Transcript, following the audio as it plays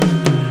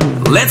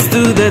Let's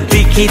do the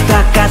tiki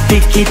taka,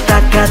 tiki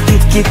taka,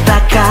 tiki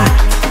taka.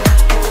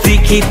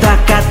 Tiki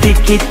taka,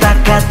 tiki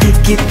taka,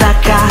 tiki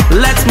taka.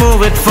 Let's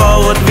move it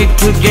forward, we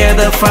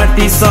together,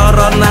 Fati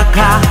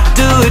Soronaka.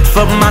 Do it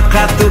for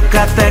Maka,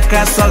 Tuka,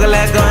 Teka,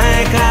 Sogle,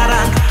 Goe,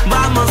 Karang,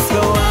 vamos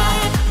Goa.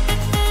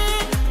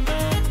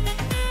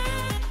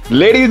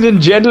 Ladies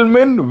and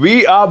gentlemen,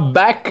 we are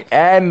back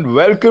and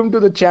welcome to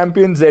the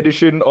Champions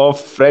edition of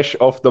Fresh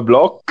Off the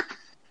Block.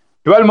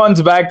 12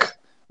 months back,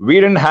 we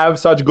didn't have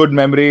such good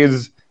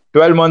memories.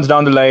 12 months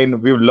down the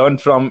line, we've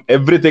learned from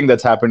everything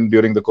that's happened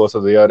during the course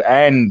of the year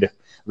and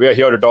we are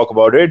here to talk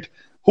about it.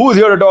 Who's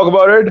here to talk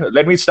about it?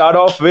 Let me start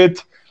off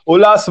with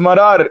Ullas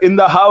Marar in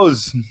the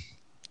house.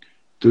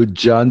 तू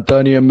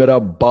जानता नहीं है मेरा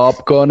बाप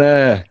कौन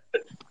है?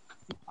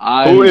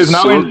 Who is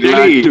now in glad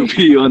Delhi. to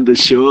be on the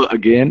show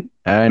again,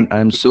 and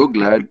I'm so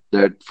glad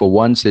that for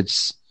once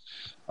it's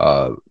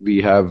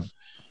we are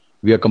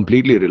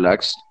completely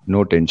relaxed,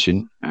 no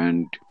tension,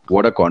 and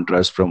what a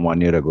contrast from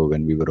 1 year ago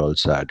when we were all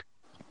sad.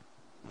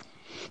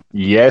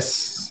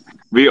 Yes,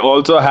 we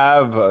also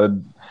have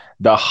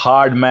the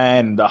hard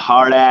man, the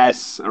hard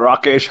ass,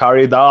 Rakesh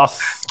Haridas.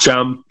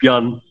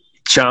 Champion.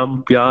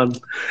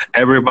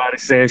 Everybody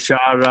say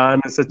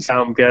Sharan is a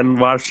champion,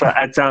 Varsha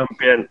a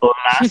champion,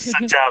 Ullas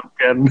a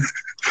champion,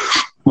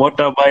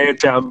 Motabai a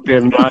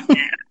champion,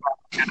 Raki.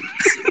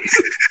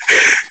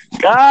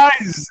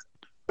 Guys,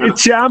 we're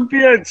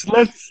champions.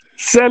 Let's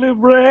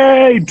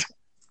celebrate.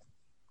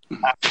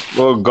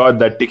 Oh God,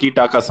 that Tiki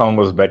Taka song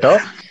was better.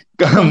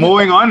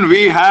 Moving on,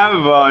 we have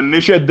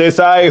Nishit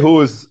Desai,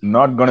 who's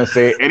not going to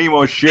say any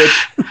more shit.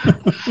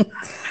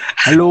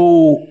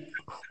 Hello,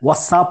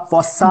 what's up?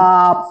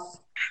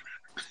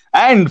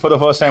 And for the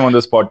first time on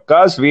this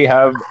podcast, we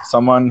have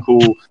someone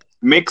who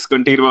makes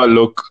Continua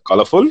look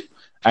colorful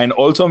and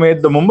also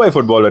made the Mumbai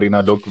Football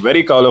Arena look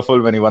very colorful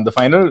when he won the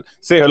final.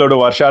 Say hello to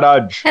Varsha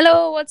Raj.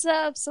 Hello, what's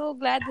up? So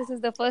glad this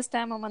is the first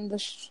time I'm on the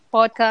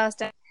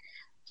podcast. I'm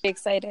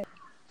excited.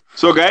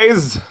 So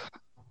guys,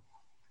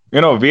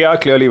 we are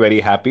clearly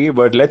very happy,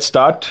 but let's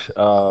start,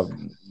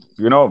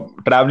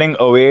 traveling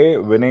away,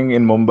 winning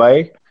in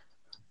Mumbai,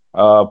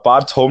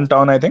 Parth's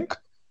hometown, I think.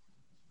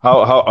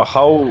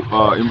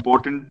 How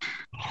important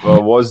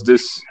was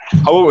this?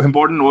 How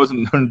important was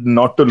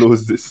not to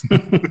lose this?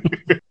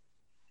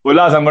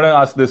 Ullas, I'm going to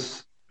ask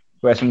this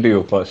question to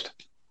you first.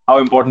 How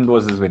important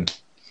was this win?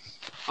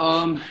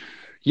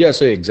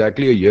 So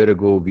exactly a year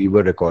ago, we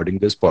were recording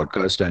this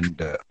podcast,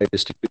 and I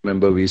distinctly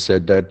remember we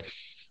said that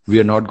we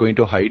are not going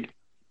to hide,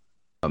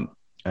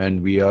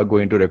 and we are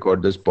going to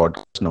record this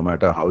podcast no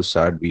matter how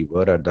sad we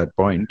were at that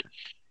point.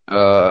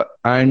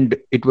 And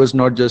it was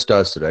not just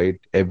us, right?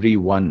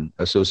 Everyone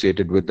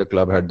associated with the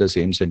club had the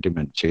same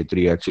sentiment.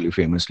 Chetri actually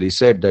famously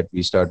said that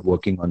we start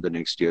working on the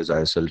next year's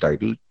ISL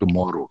title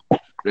tomorrow,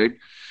 right?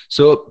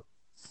 So,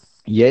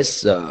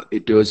 yes,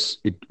 it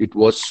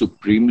was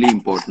supremely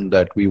important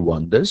that we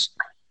won this.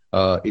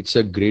 It's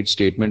a great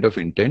statement of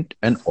intent,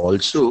 and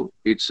also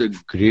it's a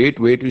great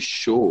way to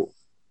show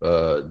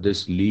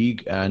this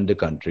league and the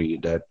country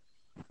that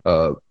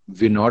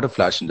we're not a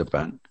flash in the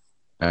pan.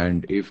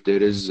 And if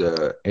there is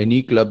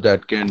any club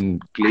that can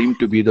claim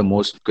to be the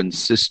most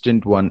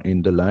consistent one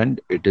in the land,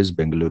 it is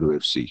Bengaluru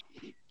FC.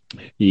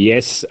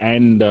 Yes,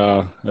 and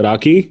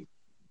Raki,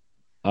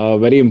 a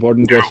very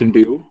important question to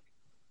you.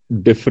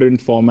 Different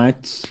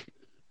formats,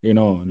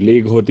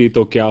 league hoti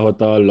to kya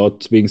hota,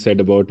 lots being said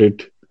about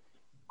it.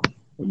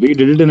 We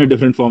did it in a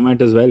different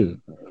format as well.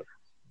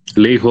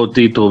 League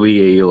hoti to bhi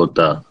yahi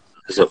hota.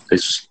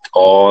 Is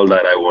all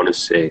that I want to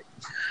say.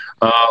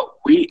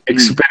 We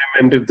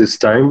experimented this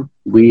time.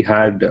 We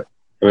had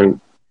to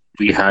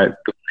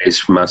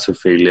face massive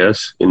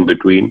failures in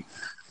between.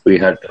 We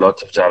had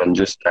lots of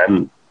challenges,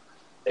 and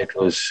it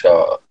was,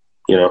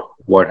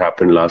 what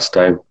happened last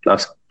time.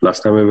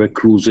 Last time we were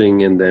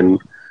cruising, and then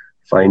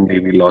finally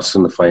we lost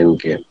in the final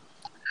game.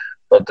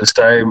 But this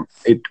time,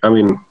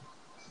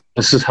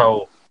 this is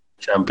how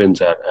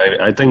champions are.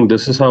 I think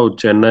this is how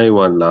Chennai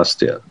won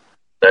last year,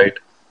 right?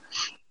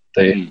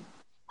 They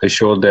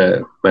showed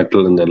their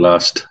mettle in the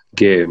last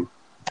game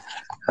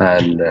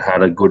and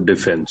had a good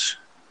defense.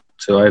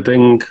 So I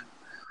think,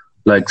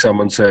 like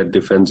someone said,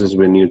 defenses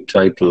win you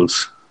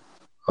titles.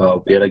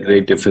 We had a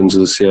great defense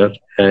this year,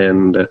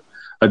 and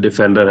a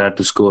defender had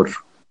to score,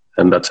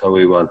 and that's how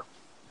we won.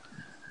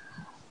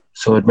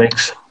 So it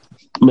makes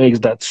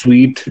that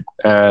sweet,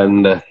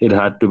 and it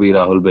had to be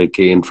Rahul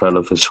Beke in front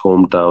of his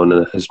hometown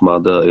and his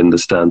mother in the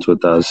stands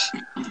with us.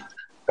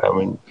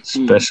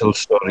 Special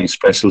story,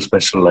 special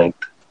night.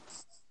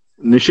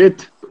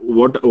 Nishit,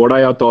 what are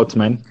your thoughts,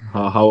 man?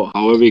 How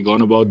have we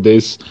gone about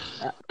this?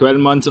 12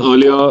 months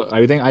earlier,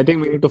 I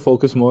think we need to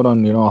focus more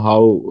on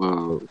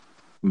how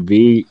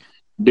we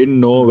didn't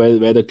know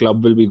where the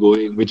club will be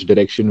going, which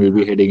direction we'll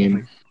be heading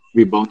in.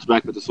 We bounced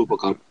back with the Super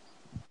Cup.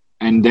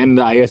 And then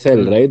the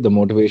ISL, right? The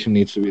motivation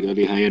needs to be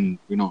really high, and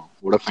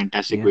what a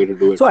fantastic way to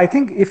do it. So I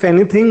think, if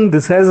anything,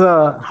 this has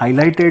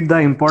highlighted the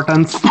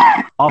importance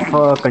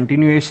of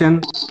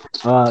continuation.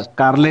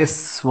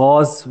 Carles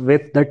was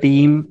with the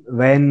team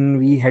when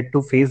we had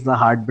to face the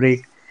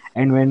heartbreak,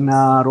 And when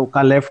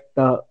Roca left,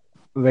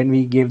 when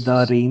we gave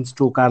the reins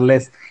to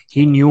Carles,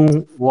 he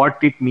knew what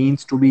it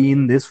means to be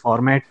in this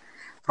format.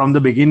 From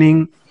the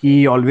beginning,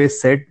 he always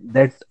said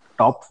that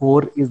top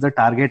four is the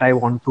target I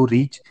want to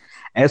reach.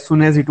 As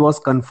soon as it was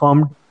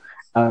confirmed,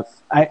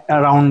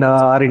 around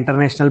our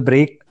international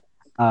break,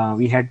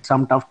 we had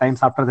some tough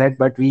times after that.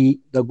 But the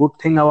good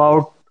thing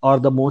about, or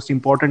the most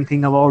important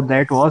thing about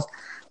that was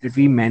that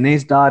we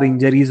managed our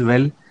injuries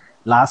well.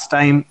 Last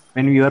time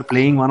when we were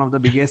playing, one of the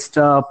biggest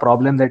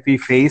problem that we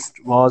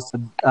faced was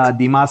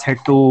Dimas had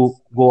to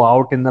go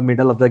out in the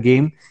middle of the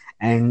game,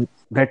 and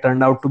that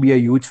turned out to be a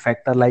huge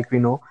factor, like we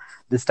know.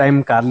 This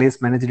time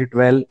Carles managed it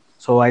well.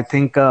 So I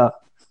think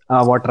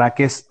what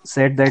Rakesh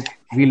said, that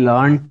we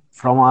learned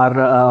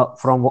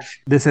from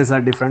this is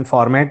a different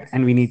format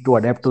and we need to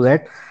adapt to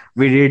that.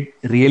 We did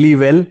really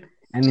well,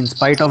 and in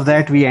spite of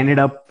that, we ended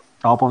up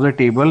top of the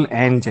table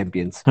and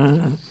champions.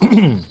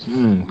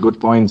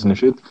 Good points,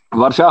 Nishit.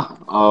 Varsha,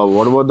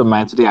 what about the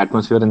match day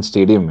atmosphere in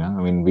stadium? Yeah?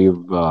 I mean,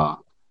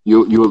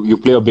 you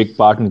play a big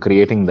part in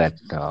creating that.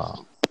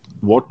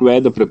 What were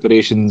the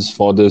preparations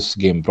for this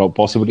game?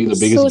 Possibly the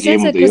biggest So game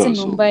since of it the was year. in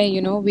So.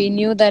 Mumbai, we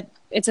knew that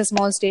it's a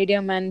small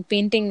stadium and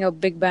painting a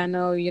big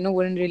banner,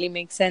 wouldn't really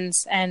make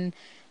sense. And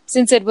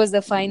since it was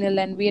the final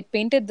and we had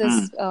painted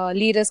this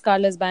Leaders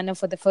Carlos banner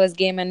for the first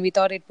game, and we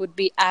thought it would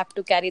be apt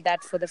to carry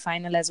that for the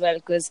final as well,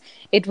 because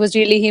it was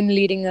really him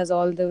leading us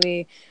all the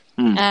way.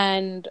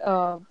 And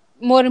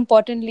more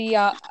importantly,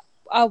 our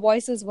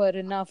voices were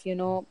enough,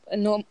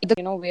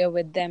 we're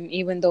with them,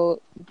 even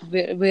though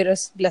we're a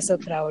lesser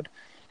crowd.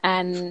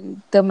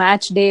 And the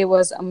match day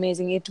was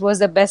amazing. It was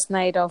the best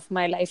night of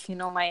my life.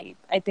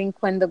 I think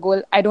when the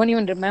goal, I don't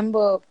even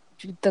remember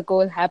the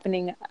goal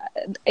happening.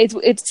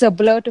 It's a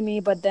blur to me,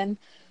 but then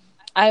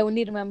I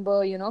only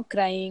remember,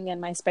 crying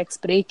and my specs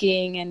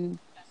breaking, and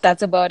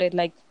that's about it.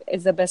 Like,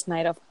 it's the best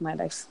night of my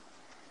life.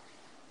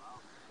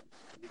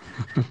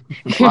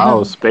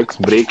 Wow, specs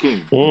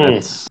breaking.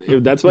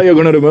 If that's why you're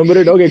going to remember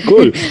it, okay,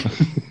 cool.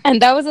 And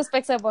that was the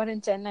specs I bought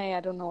in Chennai. I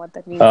don't know what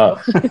that means.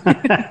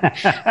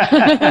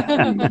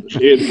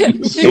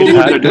 It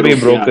had to be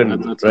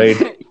broken,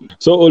 right?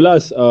 So,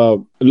 Ulas,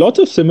 lots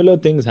of similar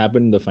things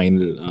happened in the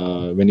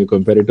final when you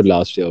compare it to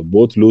last year.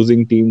 Both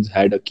losing teams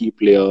had a key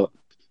player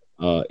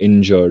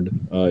injured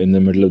in the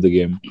middle of the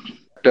game.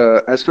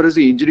 As far as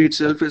the injury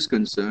itself is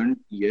concerned,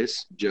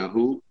 yes,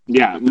 Jahu.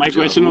 Yeah, my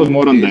question was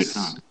more on is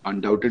that.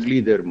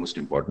 Undoubtedly their most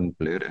important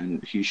player,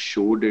 and he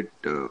showed it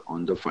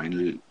on the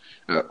final,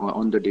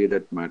 on the day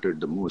that mattered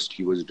the most.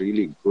 He was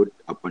really good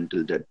up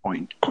until that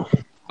point.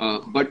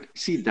 But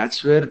see,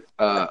 that's where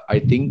I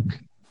think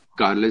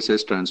Carles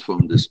has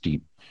transformed this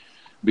team.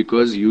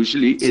 Because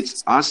usually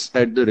it's us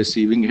at the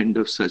receiving end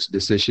of such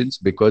decisions,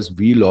 because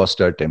we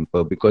lost our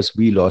temper, because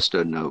we lost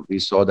our nerve. We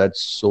saw that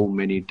so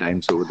many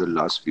times over the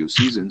last few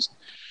seasons.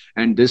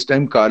 And this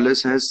time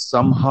Carles has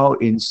somehow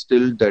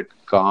instilled that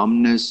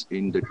calmness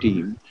in the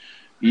team.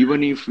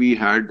 Even if we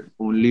had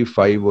only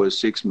 5 or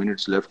 6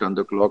 minutes left on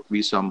the clock,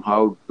 we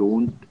somehow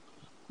don't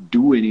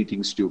do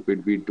anything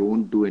stupid. We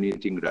don't do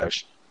anything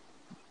rash.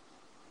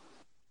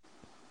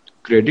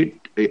 Credit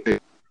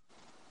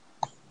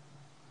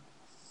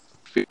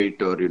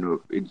fate, or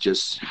it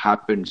just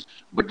happens.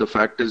 But the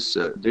fact is,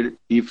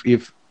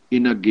 if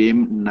in a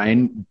game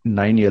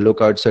nine yellow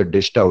cards are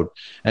dished out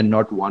and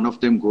not one of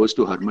them goes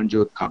to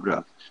Harmanjot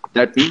Kabra,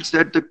 that means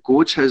that the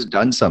coach has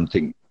done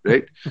something,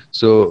 right?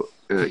 So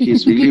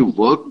he's really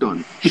worked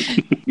on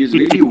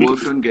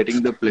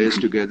getting the players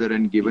together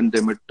and given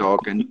them a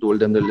talk and told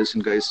them that, listen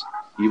guys,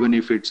 even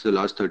if it's the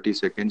last 30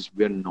 seconds,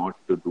 we are not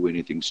to do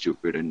anything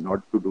stupid and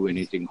not to do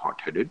anything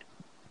hot-headed.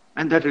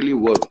 And that really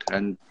worked.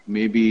 And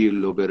maybe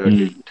Lobera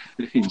didn't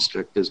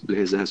instruct his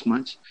players as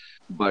much.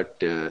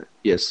 But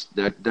yes,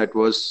 that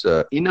was,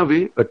 in a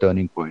way, a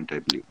turning point, I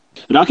believe.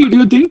 Raki, do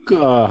you think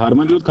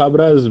Harmanjot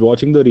Kabra is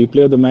watching the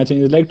replay of the match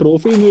and is like,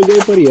 trophy mil gayi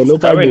par yellow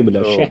card nahi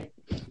mila?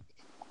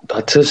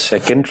 That's his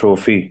second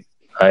trophy.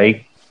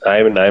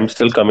 I'm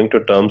still coming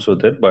to terms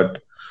with it,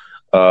 but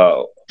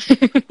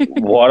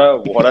what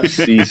a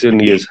season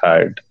he has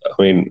had.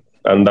 I mean,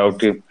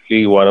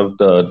 undoubtedly one of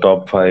the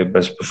top 5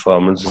 best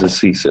performances this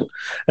season.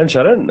 And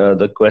Sharan,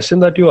 the question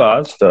that you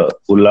asked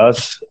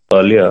Ulas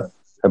earlier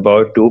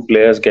about 2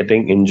 players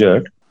getting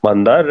injured,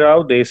 Mandar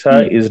Rao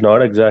Desai is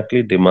not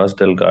exactly Dimas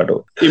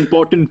Delgado.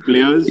 Important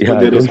players. Yeah,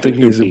 I don't think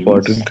he's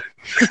important.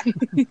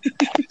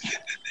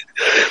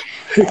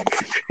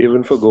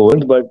 Even for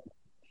Govans, but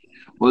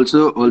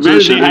Also,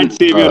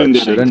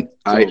 Sharan,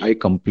 I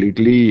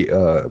completely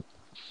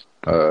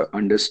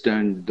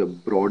understand the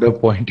broader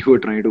point you were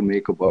trying to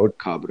make about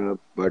Kabra,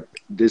 but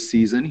this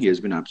season he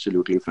has been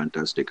absolutely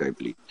fantastic, I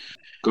believe.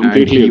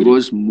 Completely. And he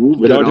was moved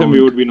Without around. him,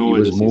 we would be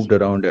nowhere. He was moved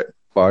around.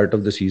 Part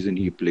of the season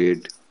he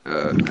played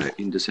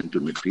in the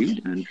central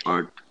midfield, and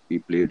part he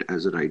played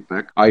as a right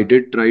back. I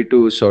did try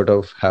to sort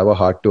of have a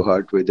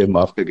heart-to-heart with him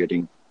after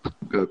getting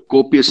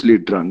copiously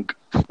drunk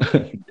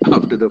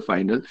after the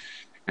final.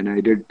 And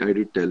I did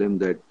tell him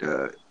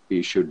that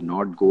he should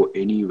not go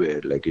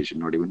anywhere. Like he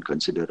should not even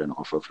consider an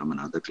offer from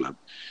another club.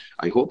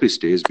 I hope he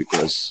stays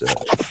because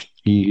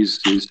he's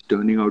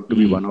turning out to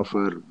be one of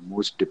our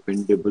most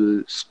dependable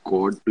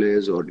squad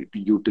players or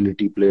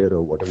utility player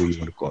or whatever you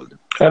want to call them.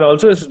 And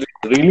also, it's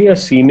really a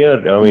senior.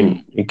 I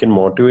mean, he can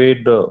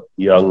motivate the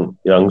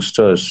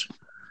youngsters,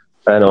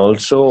 and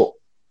also,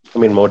 I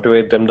mean,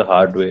 motivate them the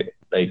hard way.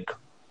 Like,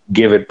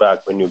 give it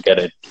back when you get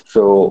it.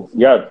 So,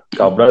 yeah,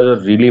 Kabra is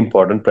a really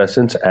important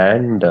presence.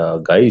 And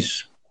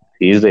guys,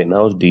 he is the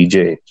in-house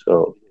DJ.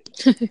 So,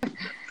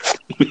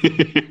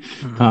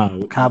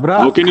 Kabra,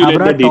 How can you let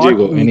Kabra the DJ taught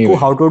go? Miku Anyway.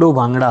 how to do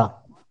Bhangra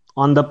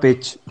on the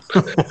pitch.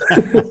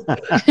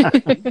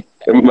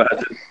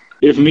 imagine.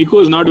 If Miko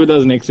is not with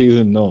us next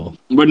season, no.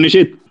 But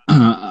Nishit,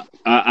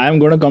 I'm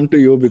going to come to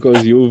you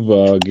because you've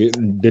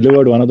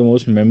delivered one of the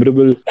most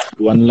memorable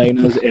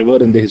one-liners ever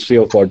in the history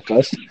of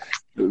podcast.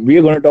 We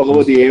are going to talk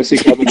about the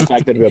AFC Cup and the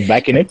fact that we're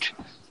back in it.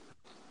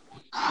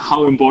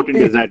 How important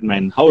is that,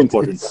 man? How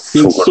important?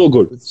 Feels so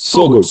good.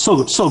 So good. So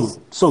good. So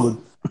good. So good.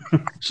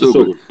 So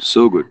So good.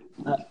 So good.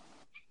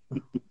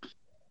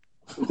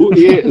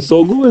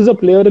 Sogu is a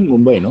player in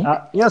Mumbai, no?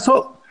 Yeah,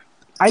 so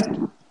I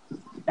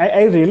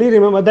really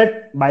remember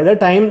that by the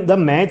time the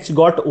match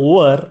got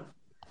over,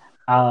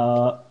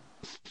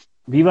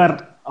 we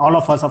were, all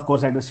of us, of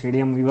course, at the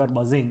stadium, we were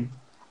buzzing.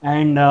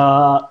 And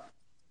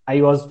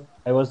I was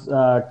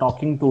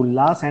talking to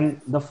Ullas, and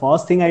the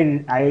first thing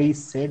I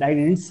said, I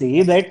didn't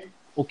say that,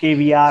 okay,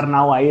 we are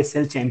now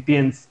ISL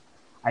champions.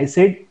 I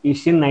said,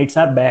 Asian Knights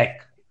are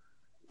back.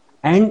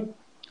 And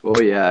Oh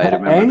yeah, I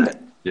remember And-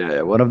 that.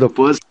 Yeah. One of the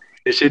first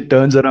Nishit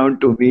turns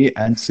around to me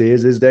and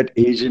says is that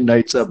Asian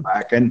Knights are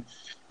back, and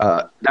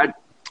that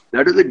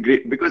was a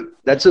great, because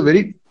that's a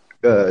very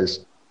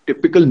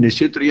typical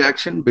Nishit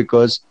reaction,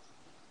 because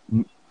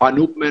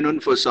Anup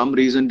Menon for some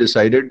reason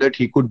decided that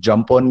he could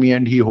jump on me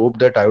and he hoped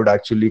that I would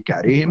actually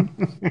carry him.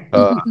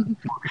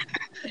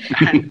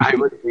 And I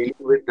was dealing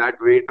with that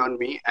weight on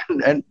me,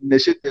 and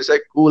Nishit is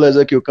like cool as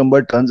a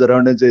cucumber, turns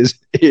around and says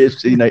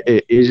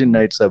Asian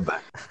Knights are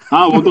back.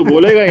 हाँ वो तो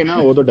बोलेगा ही ना,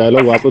 वो तो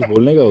dialogue वापस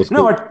बोलने का उसको.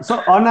 no, but so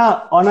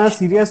on a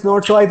serious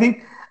note, so I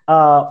think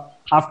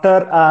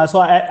after so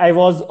I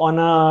was on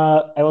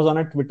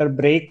a Twitter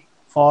break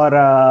for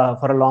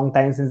a long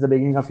time since the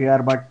beginning of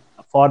year, but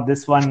for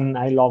this one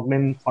I logged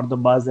in for the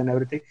buzz and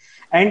everything,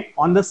 and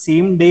on the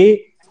same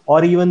day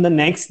or even the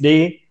next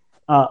day,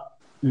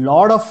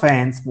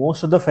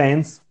 most of the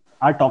fans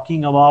are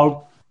talking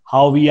about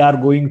how we are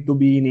going to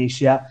be in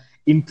Asia,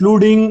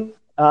 including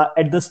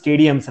at the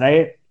stadiums,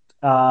 right?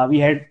 We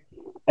had,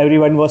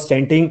 everyone was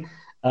chanting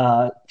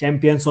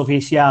champions of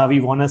Asia, we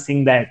want to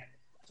sing that.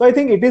 So I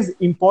think it is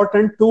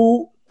important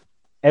to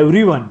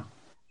everyone.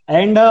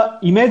 And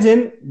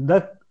imagine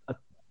the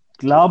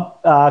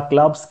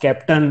club's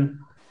captain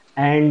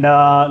and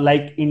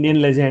like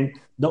Indian legend,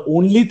 the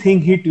only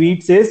thing he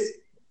tweets is,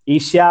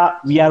 Asia,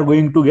 we are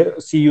going to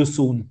see you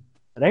soon,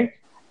 right?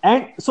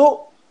 And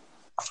so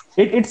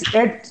it's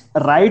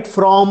right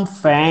from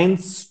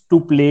fans to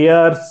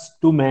players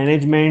to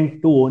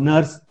management to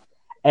owners,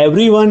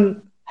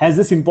 everyone has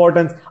this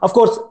importance. Of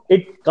course,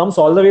 it comes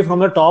all the way from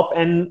the top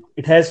and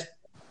it has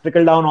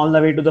trickled down all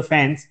the way to the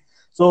fans.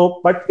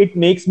 So, but it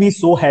makes me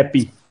so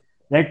happy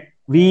that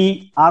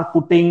we are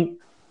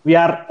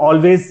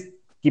always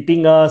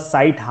keeping a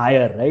sight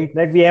higher, right?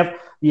 That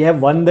we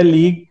have won the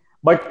league,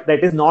 but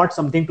that is not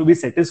something to be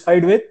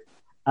satisfied with.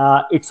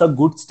 It's a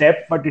good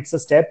step, but it's a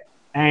step,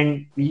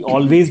 and we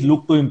always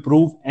look to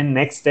improve. And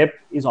next step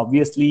is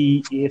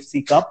obviously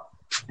AFC Cup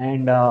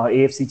and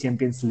AFC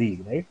Champions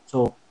League, right?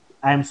 So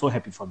I am so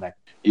happy for that.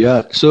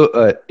 Yeah,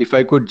 so if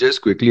I could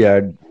just quickly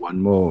add one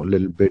more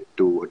little bit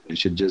to what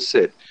Nishit just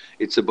said,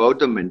 it's about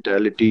the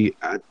mentality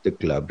at the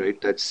club,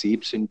 right? That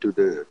seeps into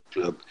the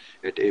club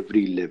at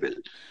every level,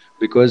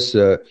 because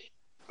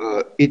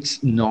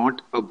it's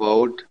not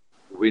about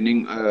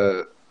winning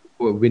a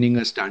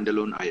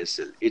standalone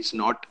ISL. It's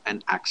not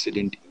an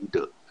accident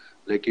either.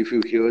 Like if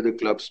you hear the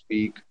club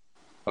speak,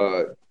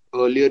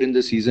 earlier in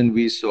the season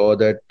we saw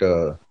that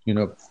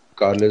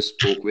Carlos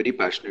spoke very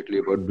passionately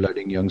about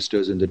blooding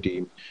youngsters in the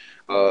team.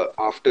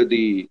 After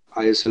the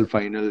ISL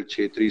final,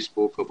 Chetri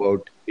spoke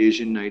about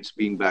Asian Knights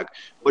being back.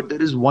 But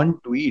there is one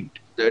tweet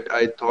that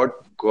I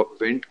thought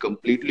went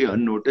completely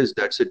unnoticed.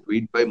 That's a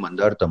tweet by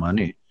Mandar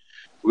Tamane,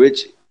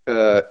 which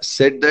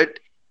said that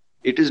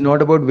it is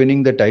not about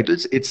winning the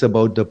titles, it's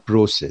about the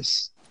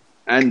process.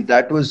 And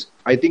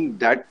I think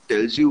that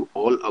tells you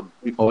all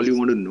you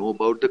want to know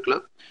about the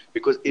club,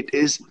 because it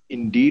is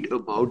indeed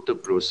about the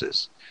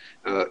process.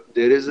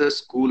 There is a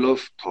school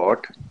of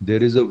thought,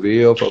 there is a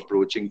way of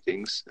approaching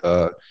things,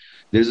 there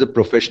is a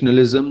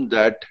professionalism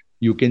that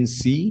you can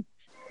see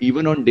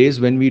even on days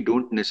when we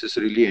don't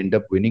necessarily end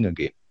up winning a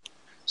game.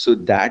 So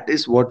that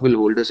is what will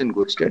hold us in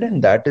good stead,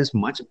 and that is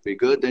much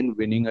bigger than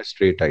winning a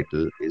straight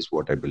title, is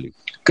what I believe.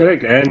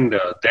 Correct. And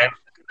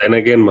then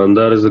again,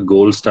 Mandar is the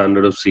gold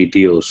standard of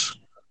CTOs.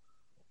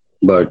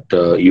 But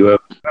you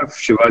have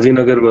Shivaji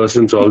Nagar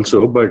versions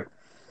also, but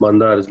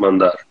Mandar is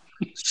Mandar.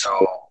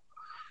 So,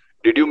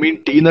 Did you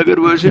mean T Nagar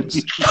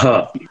versions?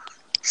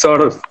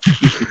 Sort of.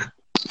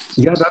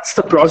 Yeah, that's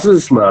the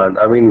process, man.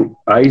 I mean,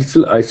 I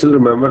still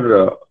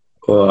remember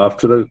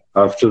after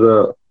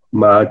the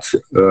match,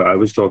 I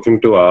was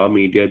talking to our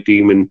media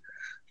team and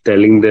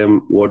telling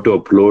them what to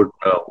upload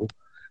now,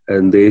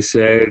 and they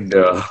said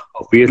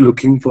we are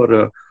looking for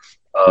a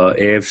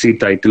AFC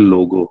title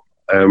logo.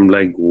 I'm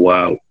like,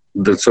 wow,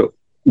 that's a,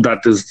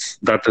 that is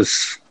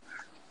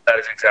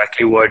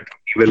exactly what,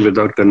 even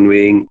without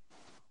conveying,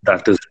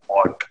 that is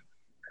what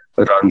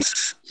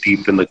runs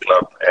deep in the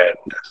club, and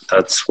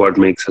that's what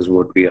makes us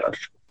what we are.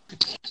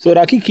 So,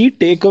 Raki, key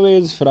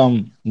takeaways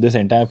from this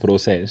entire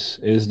process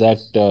is that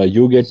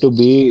you get to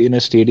be in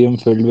a stadium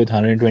filled with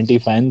 120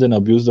 fans and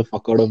abuse the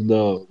fuck out of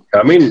the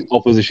I mean,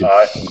 opposition.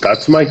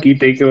 that's my key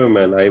takeaway,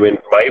 man. I mean,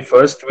 my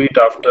first tweet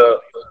after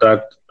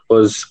that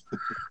was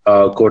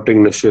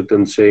quoting Nishit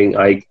and saying,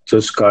 I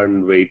just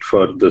can't wait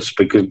for this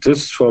because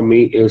this for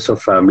me is a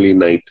family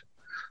night.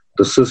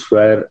 This is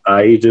where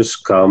I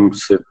just come,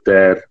 sit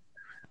there.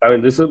 I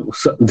mean, these are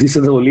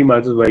the only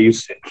matches where you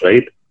sit,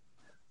 right?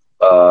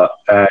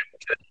 And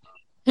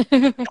So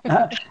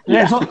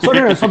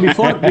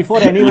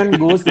before anyone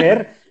goes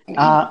there,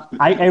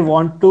 I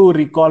want to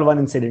recall one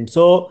incident.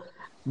 So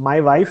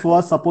my wife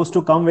was supposed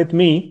to come with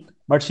me,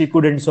 but she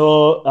couldn't.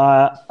 So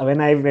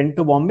when I went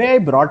to Bombay, I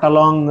brought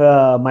along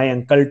my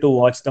uncle to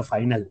watch the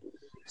final.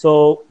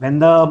 So when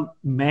the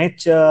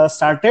match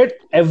started,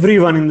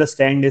 everyone in the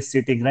stand is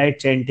sitting, right,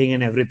 chanting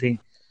and everything.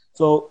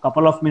 So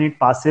couple of minutes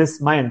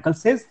passes, my uncle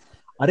says,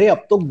 अरे अब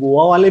तो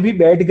गोवा वाले भी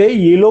बैठ गए,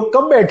 ये लोग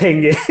कब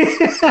बैठेंगे?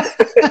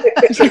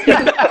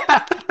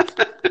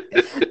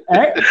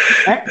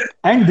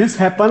 and this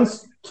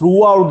happens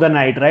throughout the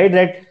night, right?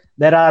 That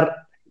there are,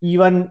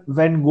 even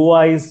when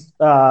Goa is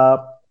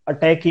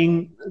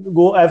attacking,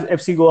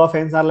 FC Goa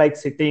fans are like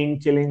sitting,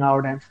 chilling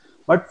out,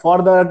 but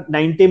for the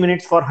 90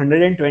 minutes, for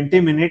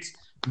 120 minutes,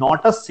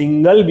 not a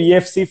single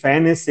BFC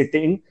fan is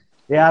sitting.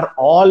 They are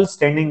all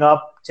standing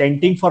up,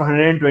 chanting for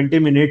 120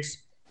 minutes.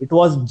 It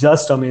was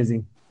just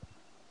amazing.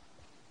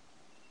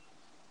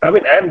 I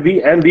mean,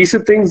 and these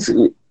are things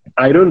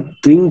I don't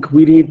think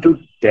we need to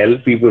tell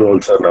people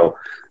also now.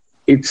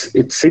 It's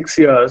 6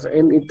 years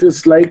and it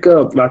is like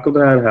a back of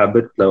the hand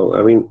habit now.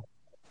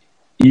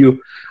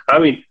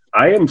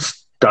 I am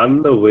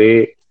stunned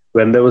away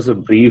when there was a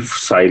brief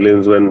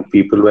silence when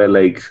people were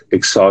like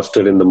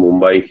exhausted in the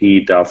Mumbai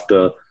heat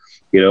after,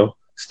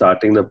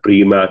 starting the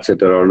pre-match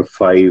at around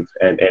 5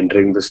 and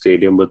entering the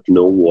stadium with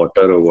no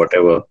water or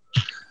whatever.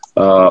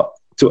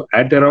 So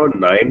at around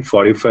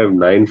 9:45,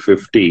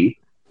 9:50,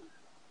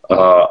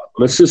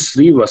 Mrs.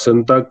 Sri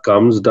Vasanta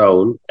comes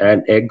down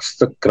and eggs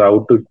the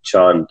crowd to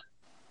chant.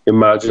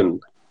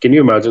 Can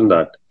you imagine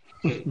that?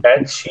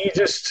 And she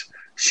just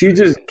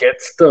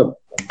gets the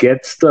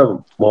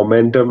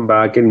momentum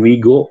back, and we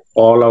go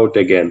all out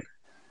again.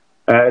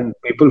 And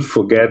people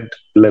forget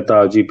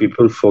lethargy.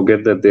 People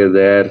forget that they're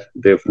there.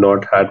 They've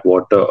not had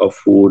water or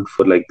food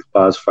for like the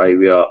past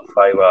 5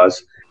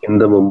 hours in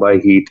the Mumbai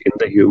heat, in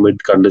the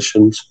humid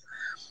conditions.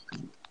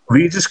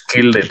 We just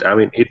killed it. I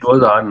mean, it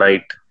was our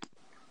night.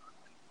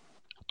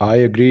 I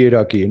agree,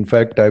 Iraqi. In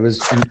fact,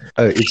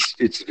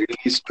 it's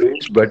really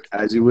strange, but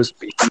as you were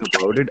speaking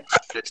about it,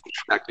 that's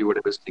exactly what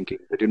I was thinking.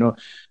 That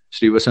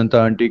Sri Vasanta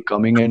auntie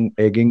coming and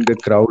egging the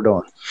crowd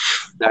on.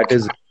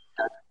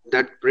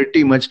 That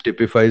pretty much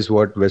typifies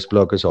what West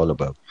Block is all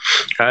about.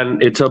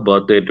 And it's her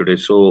birthday today,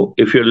 so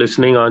if you're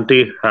listening,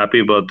 auntie,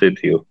 happy birthday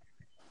to you.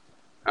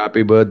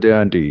 Happy birthday,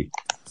 auntie.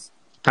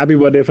 Happy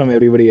birthday from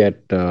everybody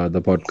at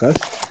the podcast.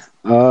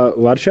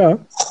 Varsha,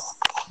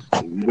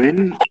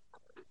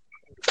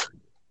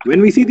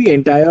 when we see the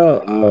entire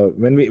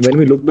when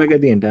we look back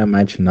at the entire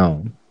match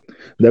now,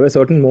 there were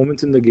certain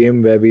moments in the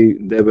game where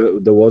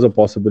there was a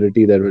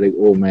possibility that we're like,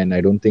 oh man,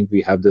 I don't think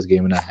we have this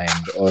game in our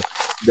hand, or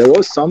there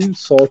was some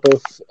sort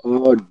of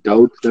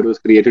doubt that was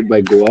created by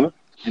Goa,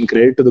 and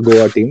credit to the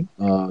Goa team,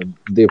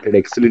 they played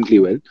excellently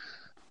well.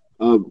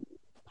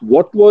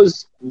 What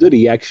was the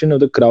reaction of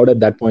the crowd at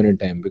that point in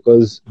time?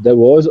 Because there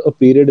was a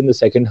period in the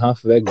second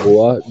half where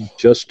Goa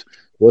just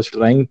was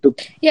trying to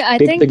I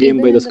take think the game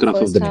even by the in the scruff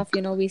of first the half,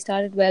 neck. we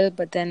started well,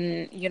 but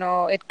then,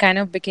 it kind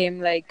of became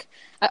like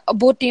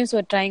both teams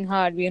were trying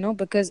hard,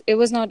 because it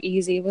was not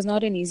easy. It was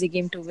not an easy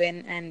game to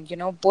win, and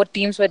both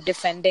teams were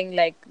defending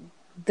like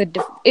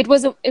it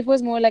was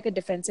more like a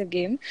defensive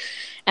game.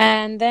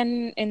 And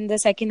then in the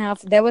second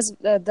half there was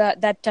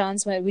that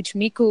chance which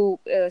Miku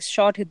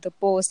shot hit the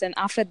post, and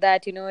after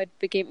that it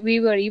became,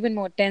 we were even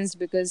more tense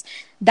because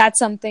that's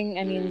something,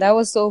 I mean, that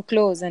was so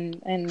close,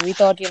 and we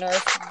thought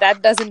if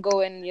that doesn't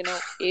go in,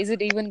 is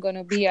it even going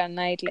to be our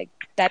night, like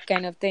that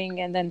kind of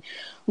thing. And then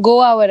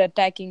Goa were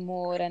attacking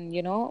more, and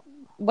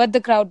but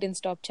the crowd didn't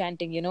stop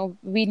chanting.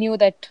 We knew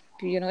that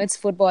it's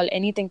football,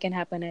 anything can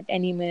happen at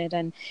any minute.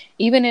 And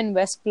even in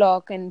West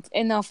Block and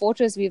in our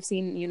Fortress, we've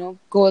seen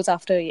goals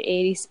after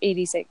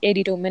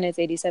 82 minutes,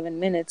 87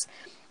 minutes.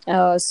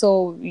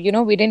 So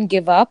we didn't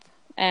give up.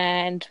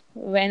 And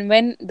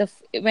when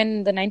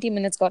the 90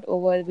 minutes got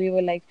over, we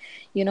were like,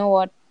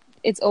 what,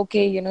 it's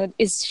okay,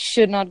 it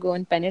should not go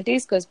in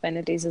penalties, because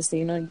penalties is,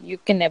 you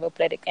can never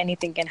predict,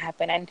 anything can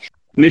happen. And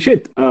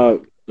Nishit,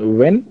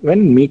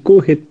 when Miko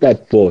hit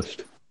that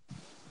post,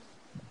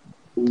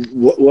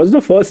 was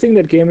the first thing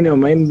that came in your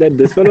mind that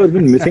this fellow has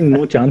been missing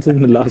more chances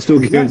in the last two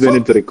games when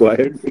it's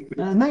required?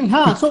 नहीं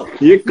हाँ, so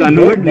ये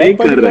convert नहीं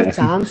कर रहा particular है.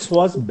 chance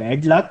was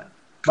bad luck,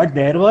 but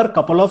there were a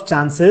couple of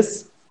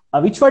chances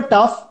which were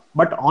tough,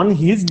 but on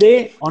his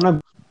day,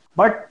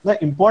 but the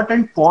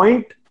important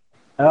point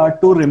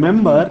to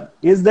remember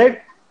is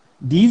that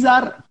these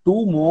are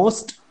two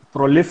most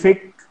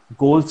prolific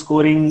goal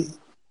scoring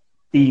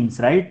teams,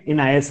 right, in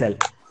ISL.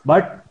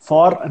 But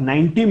for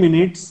 90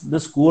 minutes, the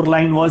score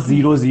line was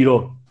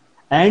 0-0.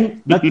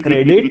 And the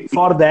credit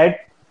for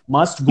that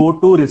must go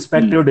to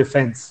respective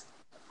defense.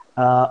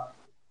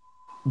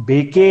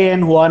 Beke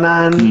and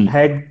Huanan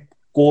had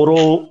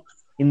Koro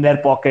in their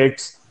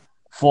pockets.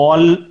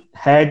 Fall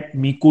had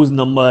Miku's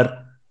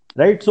number,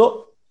 right?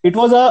 So it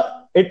was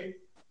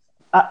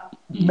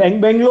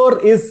Bangalore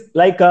is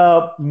like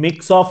a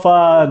mix of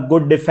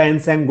good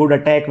defense and good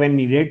attack when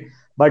needed.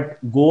 But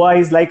Goa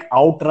is like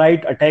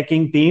outright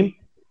attacking team.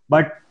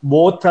 But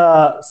both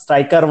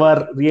striker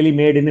were really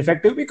made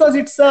ineffective, because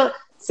it's a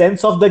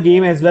sense of the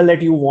game as well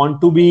that you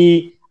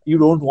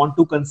don't want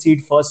to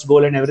concede first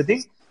goal and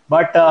everything.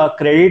 But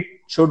credit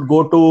should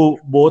go to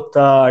both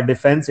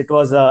defense. It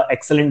was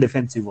excellent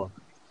defensive work.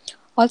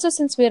 also,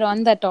 since we're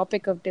on that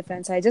topic of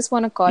defense, I just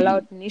want to call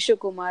out Nishu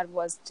Kumar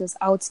was just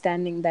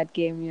outstanding that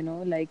game,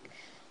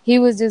 he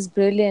was just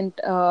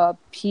brilliant. Both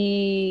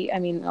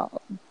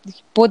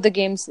the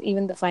games,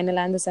 even the final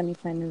and the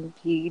semi-final,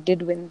 he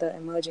did win the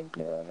Emerging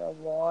Player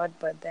Award.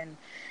 But then,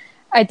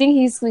 I think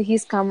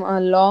he's come a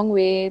long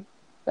way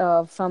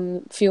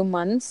from few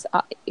months.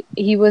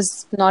 He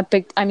was not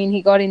picked.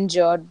 He got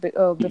injured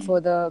before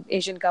the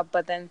Asian Cup.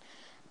 But then,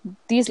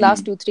 these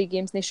last 2-3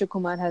 games, Nishu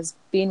Kumar has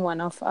been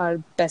one of our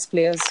best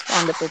players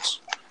on the pitch.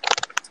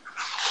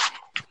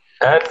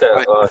 And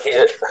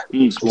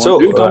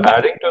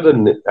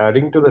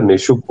adding to the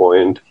Nishu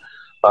point,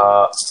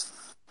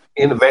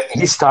 when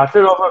he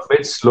started off a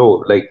bit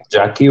slow, like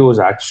Jackie was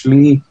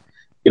actually,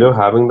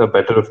 having the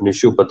better of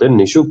Nishu, but then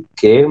Nishu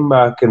came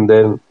back, and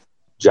then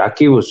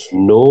Jackie was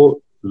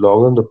no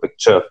longer in the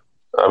picture.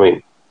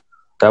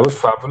 That was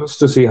fabulous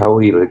to see how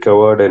he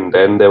recovered, and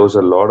then there was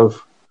a lot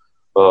of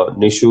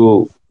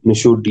Nishu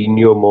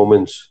Dino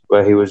moments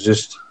where he was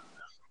just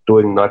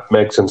doing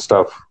nutmegs and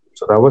stuff.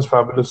 So that was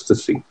fabulous to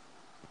see.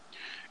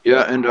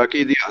 Yeah, and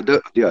Raki, the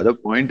other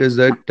point is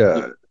that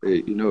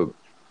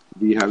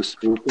we have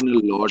spoken a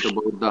lot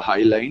about the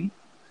high line.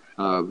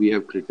 We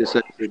have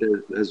criticized it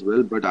as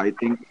well, but I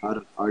think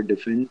our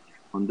defense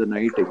on the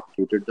night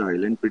executed the high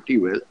line pretty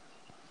well,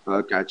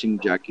 catching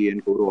Jackie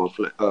and Koro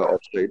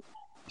offside.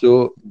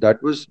 So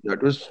that was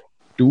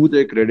to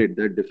their credit,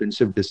 that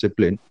defensive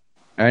discipline.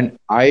 And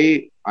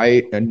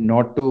and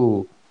not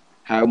to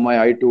have my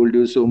 "I told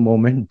you so"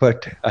 moment,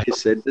 but I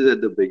said this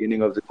at the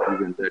beginning of the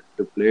season that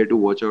the player to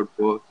watch out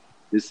for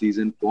this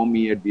season for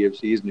me at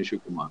BFC is Nishu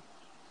Kumar.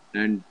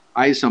 And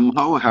I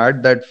somehow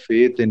had that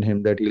faith in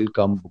him that he'll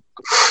come.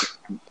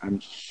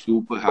 I'm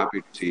super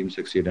happy to see him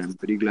succeed. I'm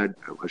very glad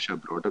Varsha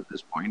brought up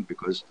this point,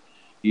 because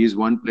he is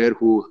one player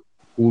who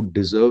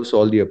deserves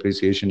all the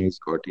appreciation he's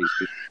got. He's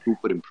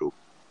super improved.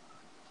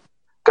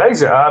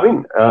 Guys,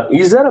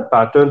 is there a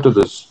pattern to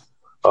this?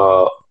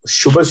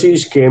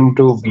 Shubhasish came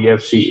to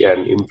BFC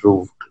and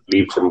improved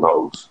leaps and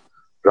bounds.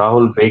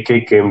 Rahul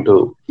Beke came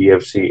to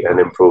BFC and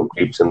improved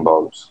leaps and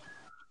bounds.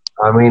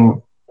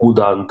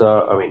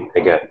 Udanta,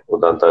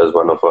 Udanta is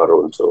one of our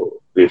own,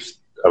 so we've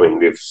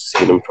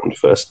seen him from the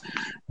first.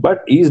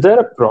 But is there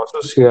a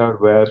process here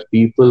where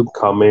people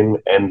come in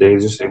and they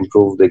just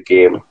improve the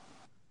game?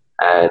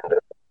 And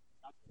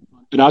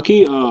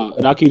Raki,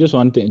 just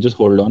one thing, just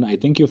hold on. I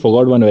think you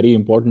forgot one very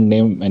important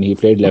name, and he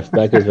played left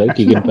back as well,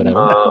 Keegan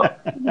Pereira.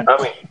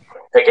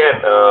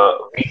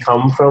 We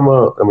come from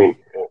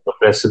the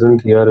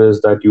precedent here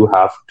is that you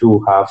have to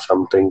have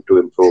something to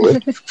improve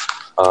it.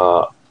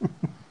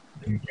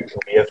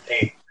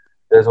 BFC,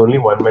 there's only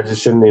one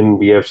magician in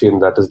BFC, and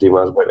that is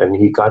Dimas Bhatt, and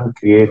he can't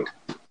create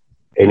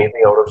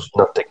anything out of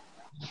nothing.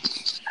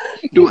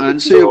 To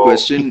answer your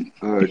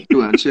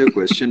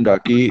question,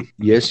 Raki,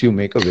 yes, you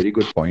make a very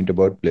good point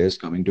about players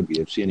coming to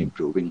BFC and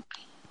improving.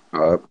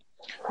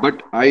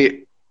 But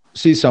I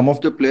see some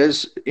of the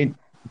players,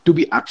 to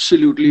be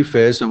absolutely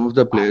fair, some of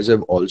the players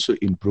have also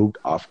improved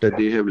after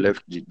they have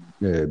left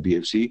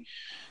BFC.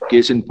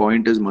 Case in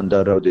point is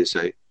Mandar Rao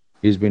Desai.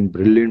 He's been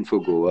brilliant for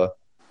Goa,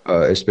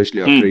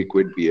 especially after he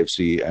quit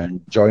BFC.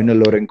 And Joyner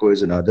Lorenko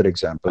is another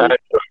example.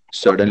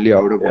 Suddenly,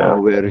 out of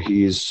nowhere,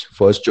 he is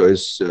first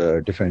choice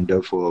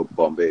defender for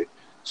Bombay.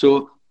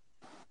 So,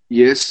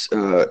 yes,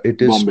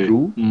 it is Bombay.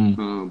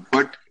 True.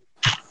 But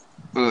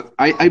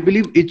I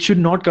believe it should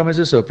not come as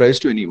a surprise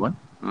to anyone.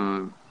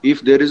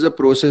 If there is a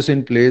process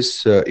in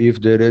place,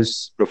 if there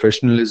is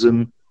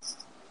professionalism,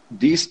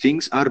 these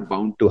things are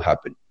bound to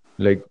happen.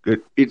 Like,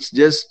 it's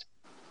just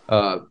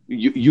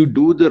you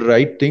do the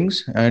right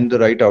things and the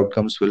right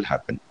outcomes will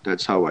happen.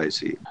 That's how I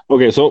see it.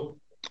 Okay, so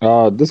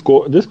This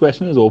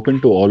question is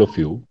open to all of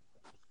you.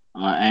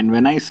 And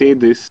when I say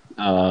this,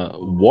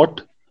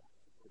 what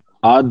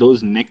are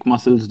those neck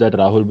muscles that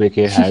Rahul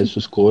Beke has to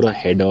score a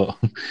header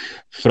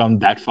from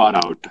that far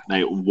out?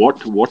 Like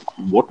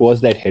what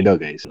was that header,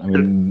 guys? I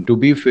mean, To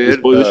be fair, his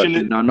position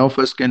is none of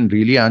us can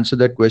really answer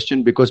that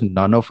question because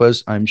none of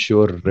us, I'm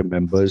sure,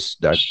 remembers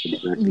that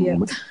exact Yeah.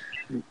 moment.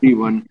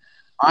 Everyone,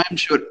 I'm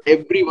sure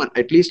everyone,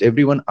 at least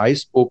everyone I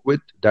spoke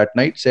with that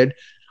night said,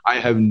 I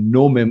have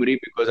no memory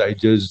because I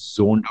just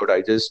zoned out.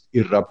 I just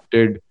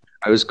erupted.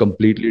 I was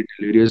completely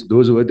delirious.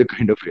 Those were the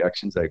kind of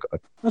reactions I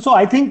got. So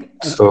I think,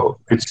 So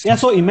it's yeah.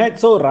 So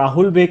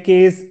Rahul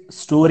Beke's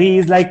story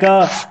is like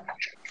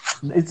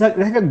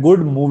like a good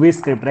movie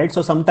script, right?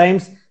 So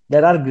sometimes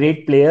there are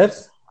great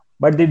players,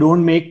 but they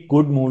don't make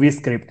good movie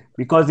script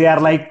because they are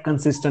like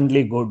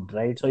consistently good,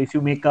 right? So if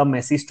you make a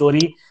messy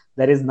story,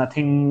 there is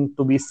nothing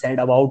to be said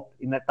about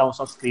in the terms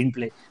of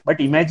screenplay. But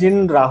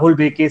imagine Rahul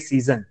Beke's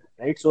season,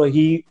 right? So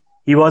he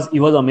was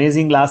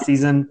amazing last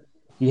season.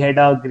 He had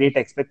a great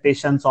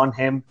expectations on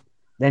him.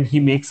 Then he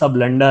makes a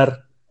blunder,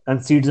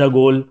 concedes a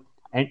goal,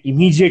 and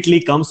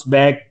immediately comes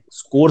back,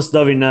 scores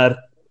the winner.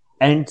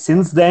 And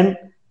since then,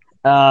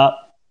 uh,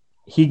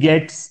 he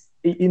gets,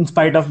 in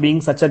spite of being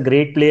such a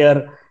great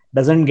player,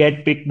 doesn't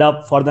get picked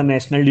up for the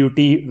national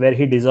duty where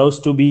he deserves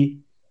to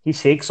be. He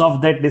shakes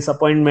off that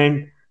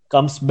disappointment,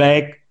 comes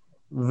back,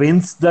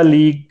 wins the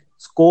league,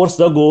 scores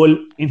the goal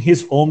in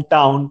his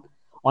hometown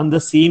on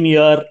the same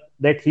year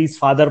that his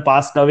father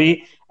passed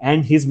away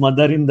and his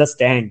mother in the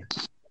stand.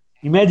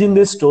 Imagine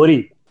this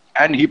story.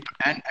 And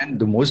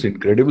the most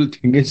incredible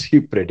thing is he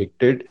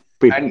predicted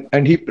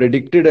and he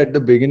predicted at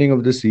the beginning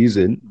of the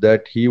season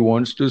that he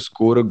wants to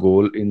score a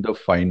goal in the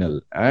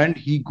final, and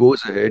he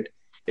goes ahead,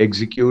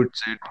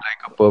 executes it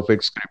like a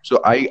perfect script.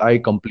 So I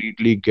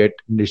completely get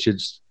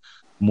Nishit's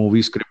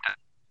movie script.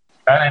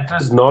 and it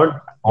is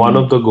not one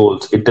of the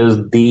goals. It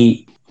is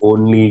the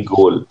only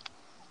goal,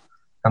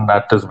 and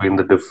that has been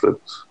the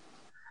difference.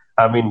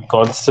 I mean,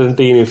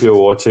 Constantine, if you're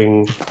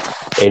watching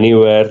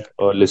anywhere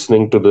or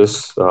listening to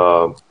this,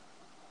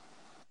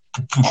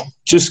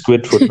 just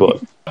quit football.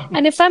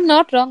 And if I'm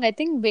not wrong, I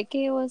think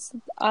Beke was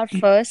our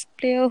first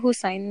player who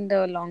signed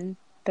a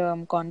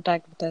long-term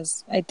contract with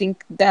us. I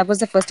think that was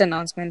the first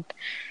announcement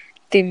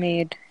they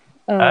made.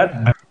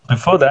 And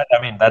before that,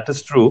 I mean, that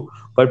is true.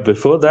 But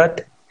before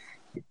that,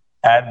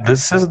 and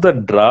this is the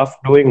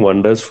draft doing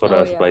wonders for Oh,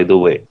 us, yeah. by the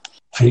way.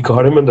 We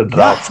got him in the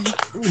draft.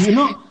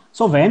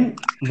 So when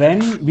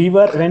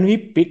we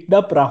picked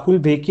up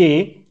Rahul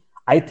Beke,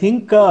 I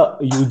think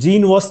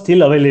Eugene was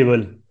still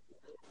available,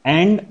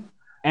 and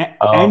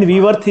and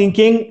we were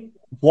thinking,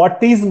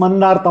 what is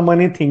Mandar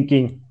Tamane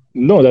thinking?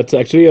 no, that's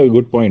actually a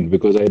good point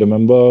because I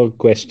remember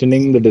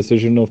questioning the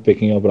decision of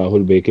picking up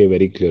Rahul Beke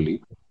very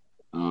clearly.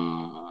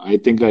 I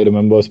think I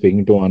remember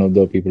speaking to one of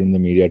the people in the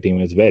media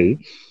team as well.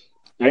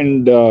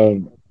 And,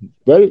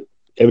 well,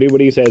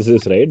 everybody says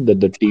this, right? That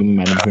the team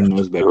management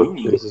knows better.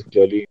 And this is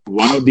clearly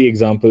one of the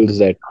examples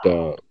that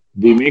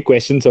we may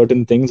question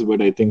certain things,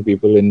 but I think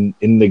people in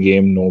the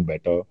game know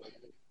better.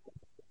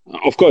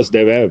 Of course,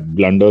 there were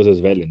blunders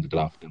as well in the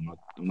draft.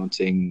 I'm not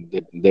saying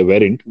that there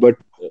weren't, but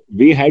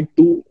we had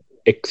two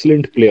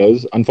excellent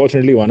players.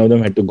 Unfortunately, one of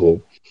them had to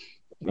go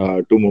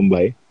to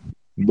Mumbai.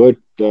 But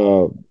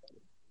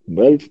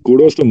well,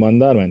 kudos to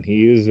Mandar, man.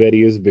 He is where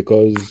he is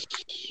because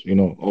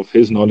of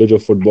his knowledge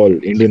of football,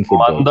 Indian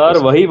football. Mandar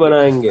वही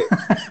बनाएंगे.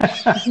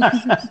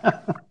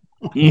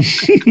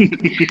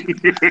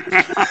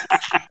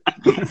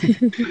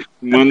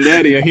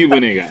 मंदार यही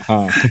बनेगा.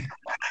 हाँ.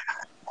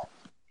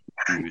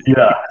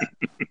 Yeah.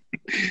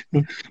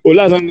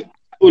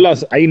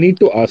 Ulas, I need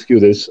to ask you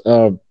this.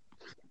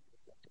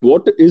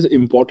 What is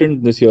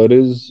important this year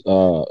is,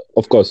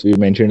 of course, we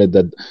mentioned it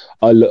that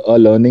our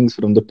learnings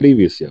from the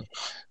previous year.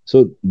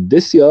 So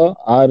this year,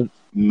 our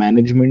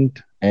management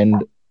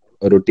and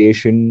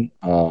rotation,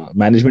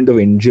 management of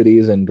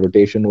injuries and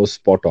rotation was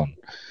spot on.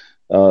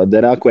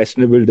 There are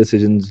questionable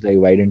decisions like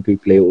why didn't we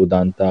play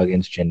Udanta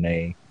against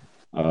Chennai?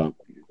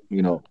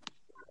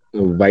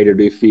 Why did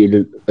we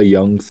field a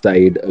young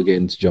side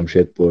against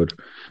Jamshedpur?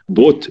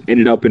 Both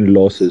ended up in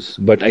losses.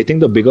 But I think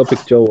the bigger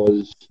picture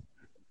was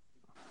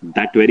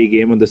that very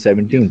game on the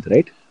 17th,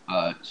 right?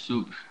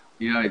 So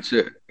yeah,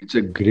 it's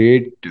a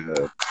great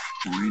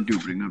point you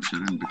bring up,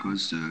 Sharan,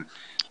 because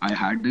I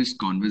had this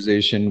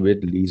conversation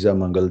with Lisa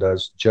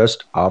Mangaldas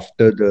just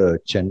after the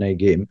Chennai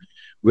game,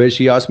 where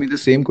she asked me the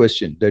same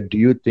question: that do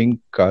you think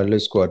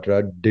Carlos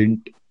Quadra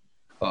didn't,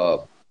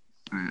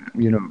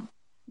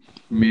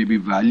 maybe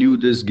value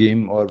this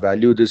game or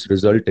value this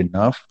result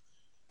enough?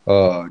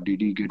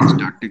 Did he get his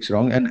tactics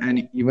wrong?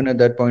 And even at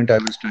that point, I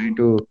was trying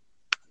to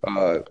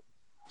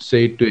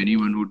say it to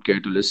anyone who'd care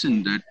to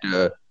listen that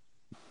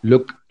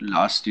look,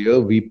 last year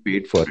we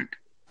paid for it.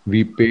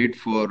 We paid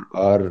for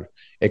our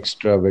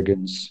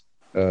extravagance,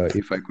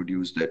 if I could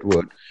use that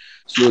word.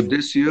 So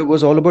this year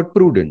was all about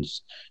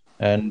prudence,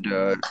 and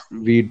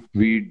we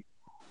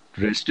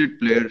rested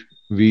player.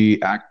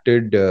 We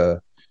acted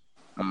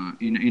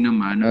in a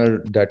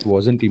manner that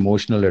wasn't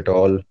emotional at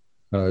all.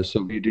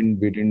 So we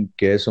didn't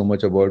care so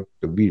much about.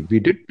 We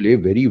did play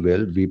very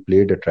well. We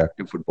played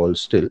attractive football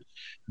still,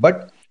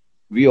 but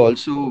we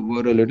also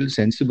were a little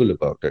sensible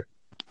about it.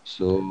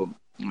 So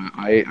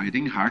I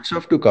think hats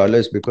off to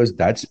Carlos, because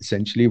that's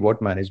essentially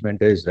what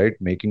management is, right?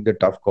 Making the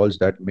tough calls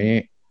that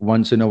may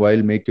once in a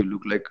while make you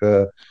look like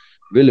a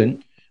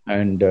villain,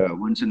 and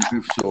once in a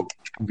while. So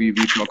we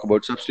talk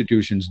about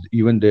substitutions.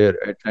 Even there,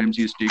 at times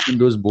he's taken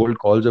those bold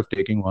calls of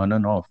taking one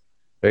and off,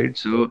 right?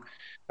 So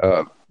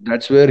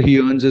that's where he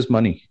earns his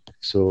money.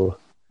 So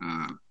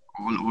uh,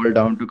 all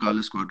down to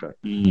Carlos Quadrat.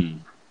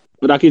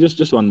 Raki,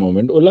 just one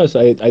moment. Ullas,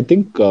 I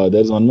think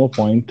there's one more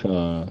point,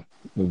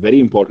 very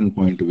important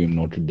point to be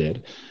noted there,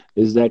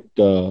 is that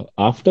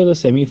after the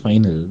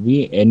semi-final,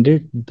 we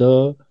ended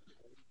the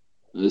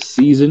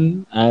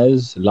season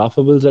as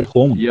Laughables at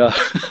home. Yeah,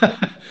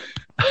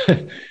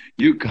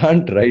 you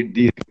can't write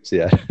these,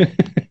 yeah.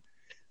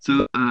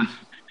 So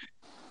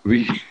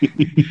we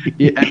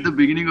at the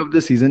beginning of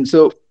the season.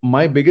 So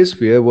my biggest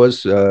fear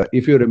was,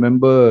 if you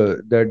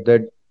remember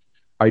that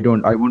I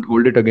won't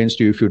hold it against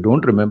you if you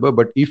don't remember,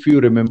 but if you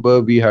remember,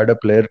 we had a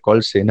player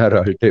called Sena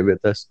Ralte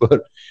with us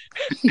for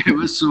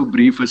ever so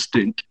brief a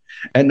stint,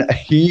 and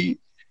his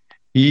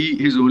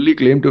only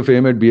claim to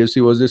fame at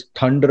BFC was this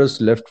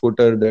thunderous left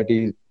footer that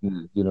he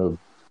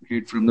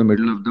hit from the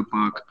middle of the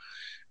park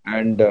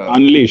and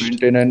Unleashed.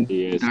 went in, and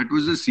Yes. that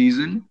was the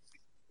season.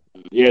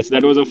 Yes,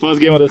 that was the first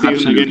game of the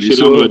season against Absolutely.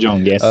 Shillong So,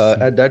 Lojong. Yes.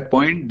 At that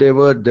point, there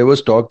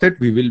was talk that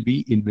we will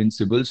be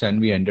invincibles, and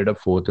we ended up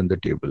fourth in the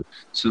table.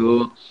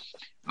 So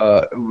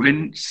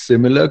when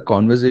similar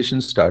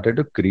conversations started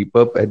to creep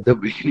up at the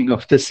beginning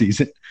of the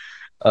season,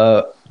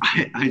 uh,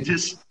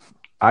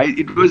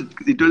 it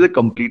was a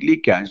completely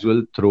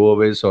casual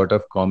throwaway sort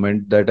of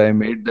comment that I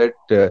made, that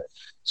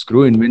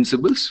screw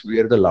invincibles, we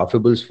are the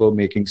laughables for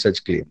making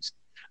such claims.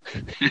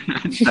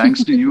 And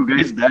thanks to you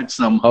guys, that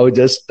somehow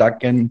just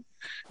stuck, and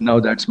now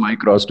that's my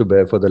cross to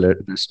bear for the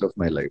rest of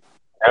my life.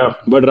 Yeah.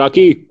 But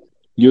Raki,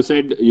 you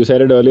said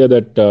it earlier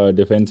that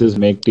defenses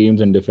make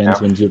teams and defense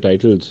wins you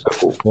titles.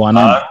 One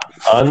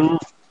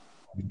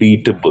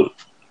Unbeatable.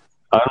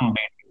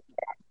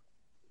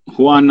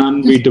 One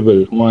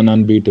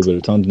unbeatable.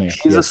 Sounds nice.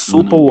 He's a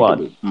super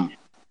one.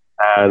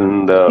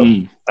 And I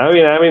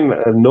mean,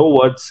 no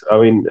words. I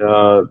mean,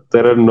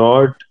 there are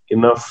not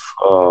enough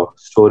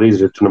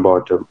stories written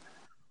about him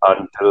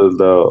until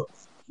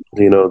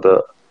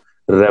the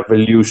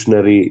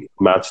revolutionary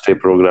match day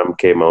program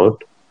came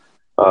out.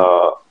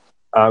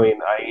 I mean,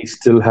 I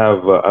still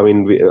have.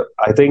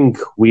 I think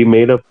we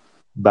made a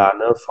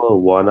banner for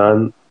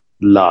Wanan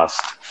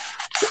last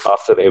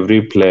after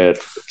every player.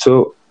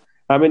 So,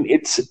 I mean,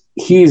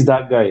 he's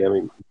that guy. I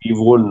mean, we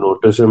won't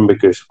notice him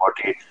because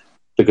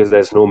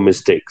there's no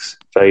mistakes,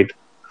 right?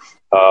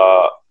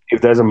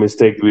 If there's a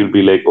mistake, we'll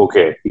be like,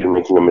 okay, you're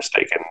making a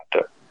mistake,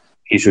 and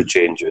he should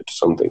change it,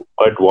 something.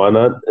 But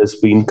Wanan has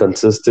been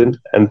consistent,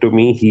 and to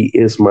me, he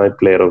is my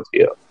player of the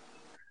year.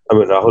 I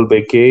mean, Rahul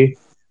Beke,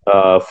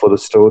 for the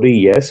story,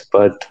 yes,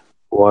 but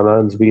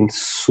Wanan's been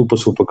super,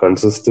 super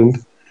consistent.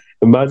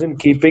 Imagine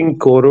keeping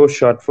Koro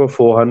shut for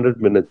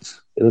 400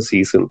 minutes in a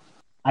season.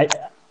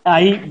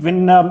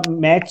 When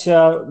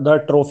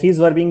the trophies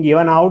were being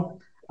given out,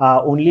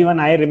 only one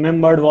I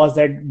remembered was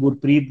that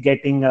Gurpreet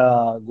getting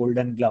a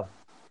golden glove.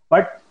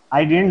 But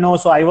I didn't know.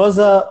 So I was,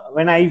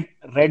 when I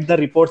read the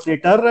reports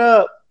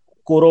later,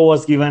 Koro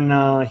was given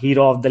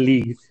hero of the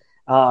league,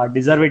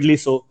 deservedly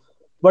so.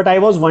 But I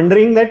was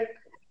wondering that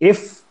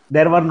if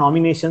there were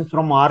nominations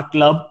from our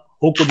club,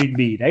 who could it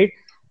be, right?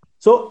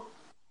 So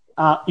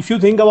if you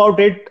think about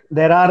it,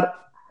 there are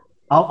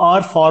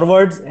our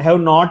forwards have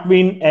not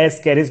been as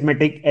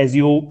charismatic as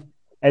you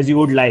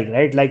would like,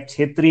 right? Like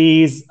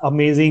Chhetri is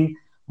amazing,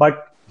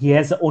 but he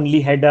has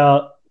only had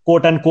a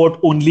quote unquote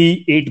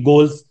only 8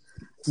 goals.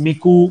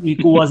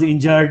 Miku was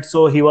injured,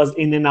 so he was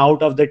in and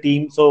out of the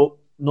team, so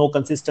no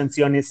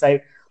consistency on his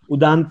side.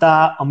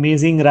 Udanta,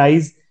 amazing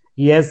rise.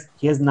 He has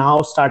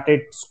now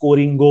started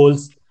scoring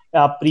goals.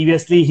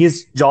 Previously,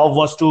 his job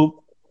was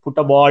to put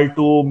a ball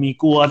to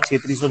Miku or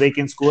Chhetri so they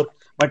can score,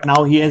 but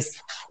now he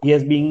has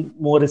been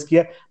more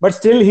riskier. But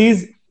still,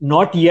 he's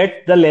not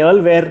yet the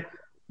level where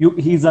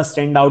he's a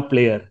standout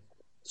player.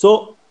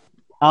 So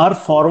our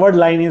forward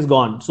line is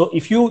gone. So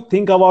if you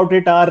think about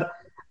it, our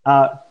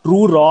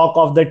true rock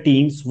of the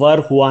teams were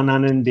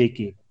Huanan and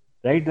Beke,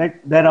 right? That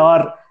there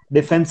are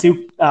defensive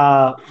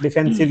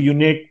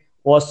unit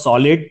was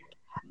solid.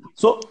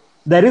 So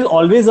there is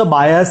always a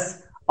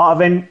bias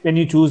when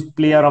you choose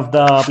player of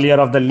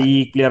the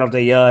league, player of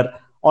the year,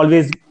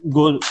 always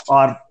go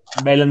or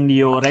Ballon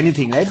d'Or or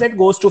anything, right? That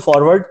goes to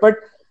forward. But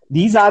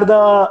these are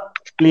the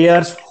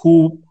players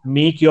who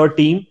make your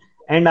team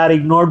and are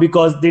ignored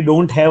because they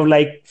don't have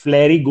like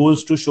flary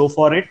goals to show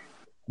for it.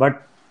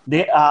 But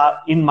they are,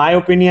 in my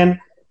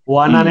opinion,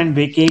 Wanan and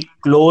Beke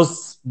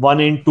close 1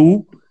 and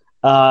 2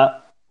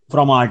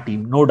 from our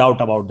team. No doubt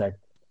about that.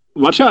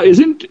 Varsha,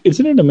 isn't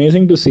it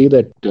amazing to see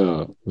that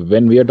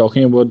when we are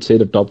talking about, say,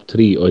 the top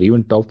 3 or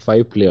even top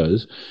 5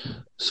 players,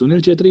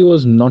 Sunil Chhetri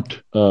was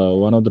not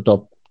one of the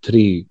top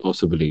three,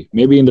 possibly,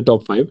 maybe in the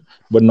top five,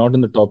 but not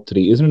in the top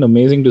three. Isn't it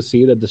amazing to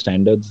see that the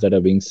standards that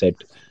are being set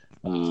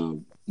uh,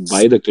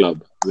 by the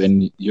club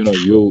when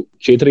you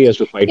Chetri has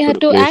to fight for Yeah, a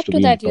to place add to to be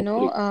in the that,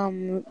 top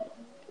three.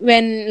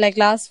 when like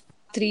last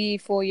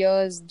 3-4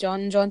 years,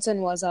 John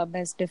Johnson was our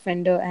best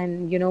defender,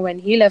 and when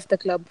he left the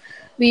club,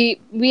 we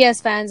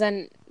as fans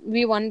and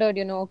we wondered,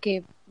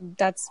 okay,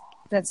 that's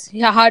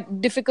yeah,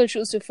 hard, difficult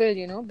shoes to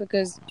fill,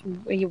 because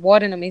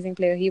what an amazing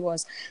player he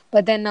was.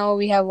 But then now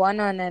we have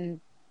Vanan, and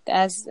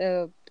as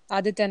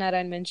Aditya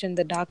Narayan mentioned,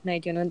 the Dark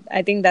Knight.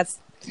 I think that's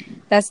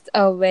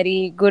a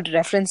very good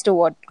reference to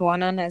what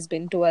Vanan has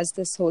been to us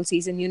this whole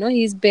season.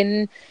 He's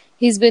been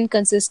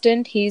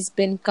consistent. He's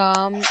been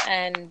calm,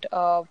 and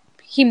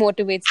he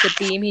motivates the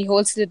team. He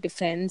holds the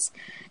defense,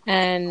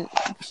 and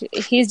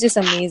he's just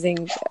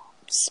amazing.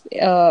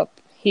 Uh,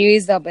 he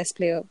is the best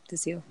player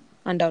this year,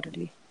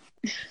 undoubtedly.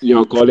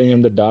 You're calling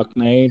him the Dark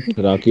Knight.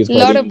 Raki is A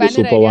lot calling of him the banner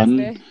Super ideas One.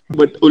 there.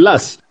 But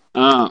Ullas,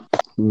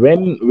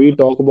 when we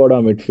talk about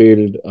our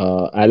midfield,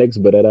 Alex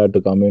Barrera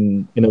to come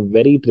in a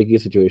very tricky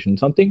situation,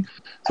 something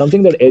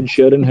that Ed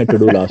Sheeran had to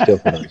do last year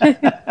for us.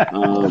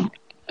 Um,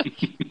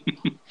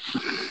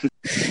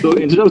 so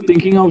instead of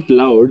thinking out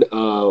loud,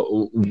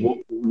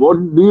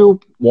 what do you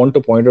want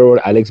to point out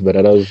about Alex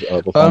Barrera's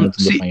performance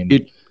in the See, final?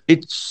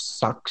 it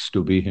sucks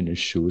to be in his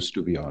shoes,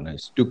 to be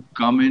honest. To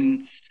come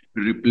in,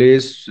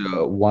 replace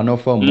one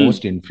of our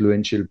most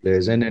influential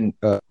players, and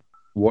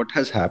what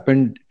has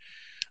happened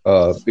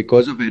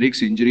because of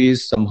Eric's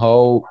injuries,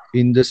 somehow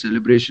in the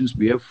celebrations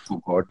we have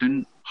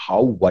forgotten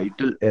how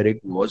vital Eric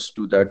was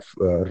to that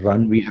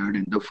run we had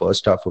in the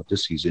first half of the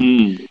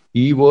season.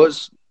 He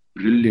was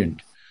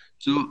brilliant.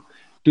 So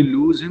to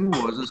lose him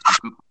was a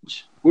sucker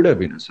punch. Could have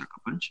been a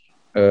sucker punch.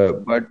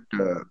 But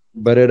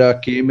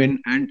Barrera came in,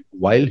 and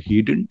while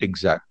he didn't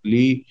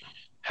exactly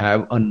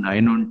have a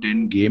 9 on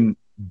 10 game,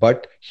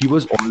 but he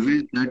was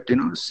always that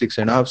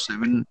 6.5,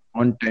 7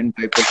 on 10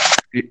 type of.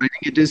 I think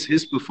it is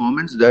his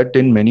performance that,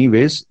 in many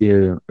ways,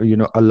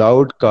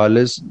 allowed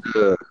Carlos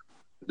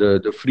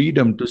the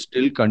freedom to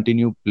still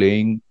continue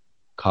playing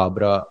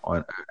Cabra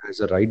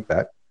as a right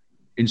back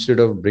instead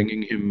of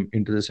bringing him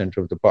into the center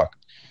of the park.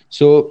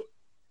 So.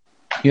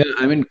 Yeah,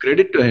 I mean,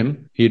 credit to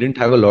him. He didn't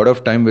have a lot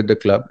of time with the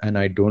club, and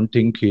I don't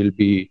think he'll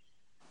be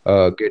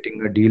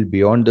getting a deal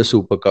beyond the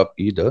Super Cup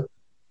either.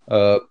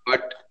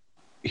 But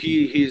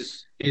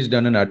he's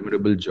done an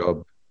admirable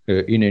job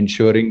in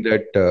ensuring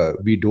that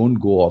we don't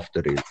go off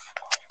the rails.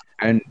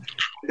 And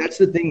that's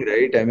the thing,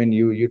 right? I mean,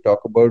 you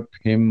talk about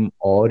him,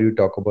 or you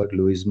talk about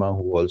Luisma,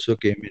 who also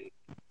came in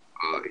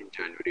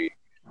January.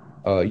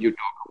 You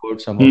talk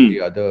about some of the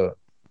other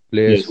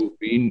players Yes. who've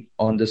been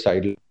on the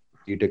sideline,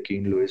 either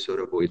Keen Lewis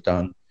or a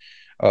Boitan.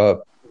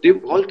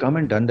 They've all come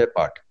and done their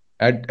part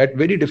at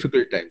very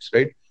difficult times,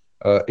 right?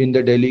 In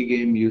the Delhi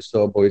game, you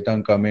saw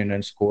Boitan come in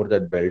and score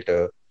that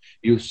belter.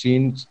 You've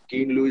seen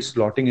Keen Lewis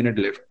slotting in at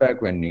left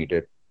back when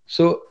needed.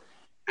 So,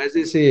 as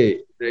they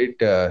say, right,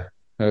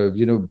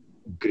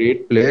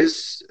 great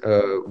players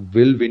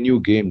will win you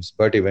games,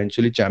 but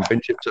eventually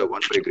championships are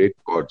won by great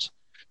squads.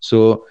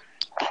 So,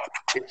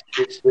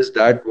 it's just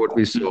that what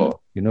we saw.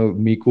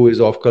 Miku is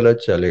off color,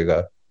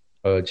 chalega.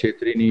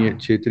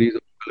 Chetri is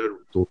off color,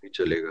 to bhi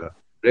chalega.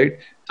 Right?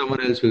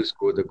 Someone else will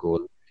score the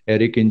goal.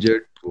 Eric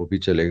injured, to bhi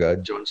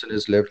chalega. Johnson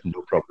is left,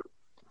 no problem.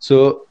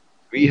 So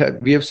we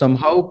have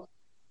somehow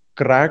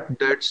cracked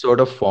that sort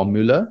of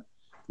formula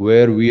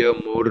where we are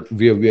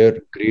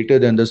greater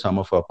than the sum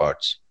of our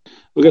parts.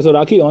 Okay, so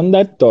Raki, on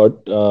that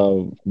thought,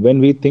 when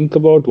we think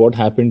about what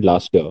happened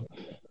last year,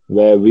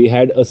 where we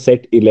had a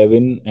set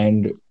 11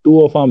 and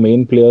two of our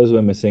main players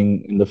were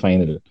missing in the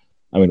final.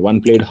 I mean,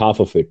 one played half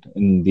of it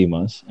in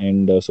Dimas,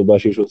 and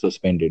Subhashish was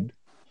suspended.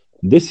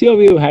 This year,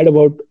 we've had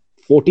about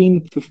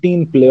 14,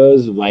 15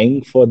 players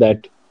vying for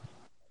that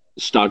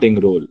starting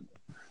role.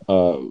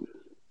 Uh,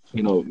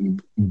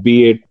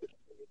 be it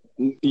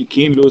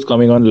Keen Lewis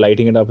coming on,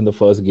 lighting it up in the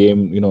first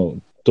game,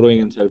 throwing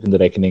himself in the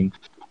reckoning,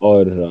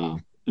 or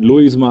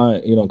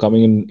Luisma,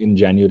 coming in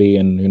January,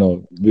 and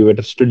we were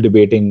still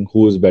debating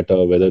who is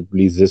better, whether it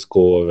be Zisco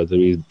or whether it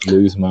be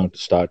Luisma to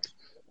start.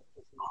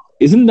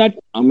 Isn't that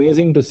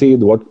amazing to see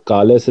what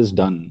Carlos has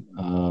done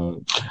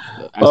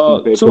as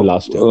compared to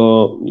last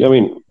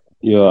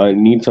year? I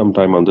need some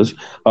time on this.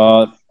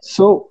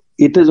 So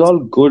it is all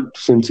good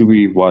since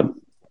we won.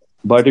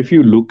 But if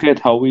you look at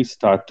how we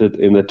started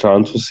in the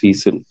transfer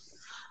season,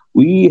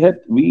 we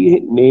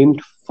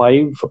named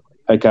 5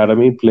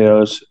 academy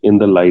players in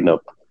the lineup,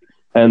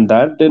 and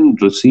that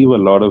didn't receive a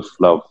lot of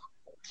love.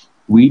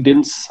 We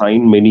didn't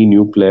sign many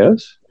new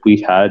players. We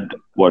had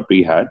what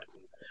we had.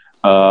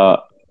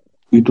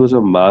 It was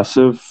a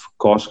massive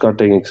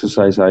cost-cutting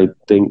exercise, I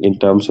think, in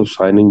terms of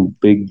signing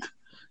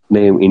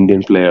big-name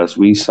Indian players.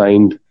 We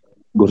signed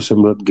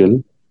Gursimrat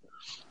Gill.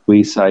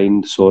 We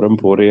signed Soram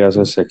Pore as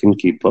a second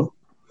keeper,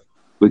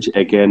 which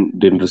again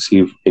didn't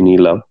receive any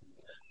love.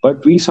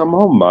 But we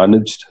somehow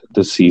managed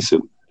the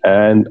season.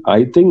 And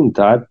I think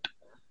that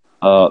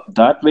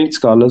makes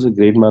Carlos a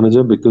great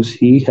manager because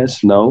he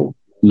has now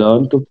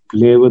learned to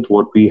play with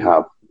what we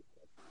have.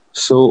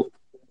 So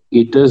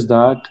it is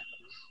that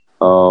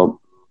uh,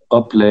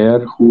 a player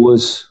who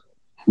was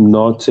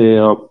not say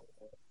a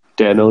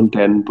 10 on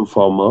 10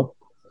 performer,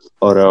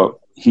 or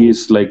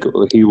he's like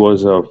he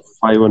was a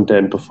 5 on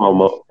 10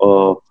 performer.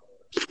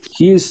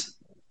 He's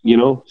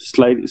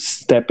slight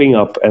stepping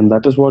up, and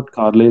that is what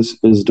Carles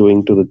is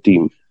doing to the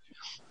team.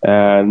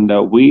 And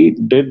we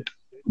did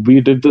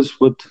this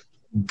with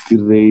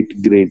great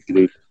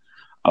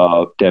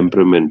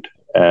temperament,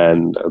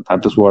 and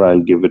that is what I'll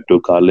give it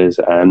to Carles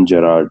and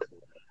Gerard,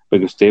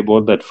 because they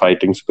brought that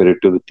fighting spirit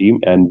to the team,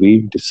 and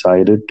we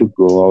decided to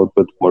go out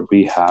with what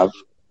we have,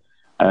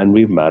 and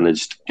we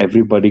managed.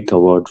 Everybody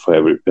covered for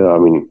I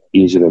mean,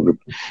 each and every.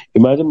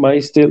 Imagine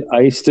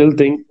I still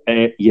think,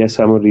 yes,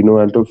 I'm a Reno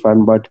Anto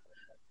fan, but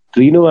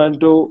Reno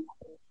Anto,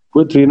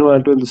 with Reno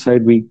Anto in the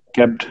side, we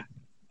kept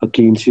a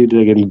clean sheet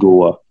against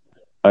Goa.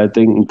 I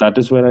think that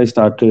is when I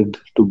started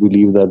to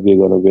believe that we're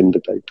going to win the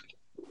title.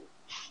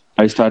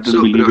 I started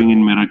So, believing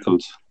in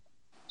miracles.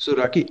 So,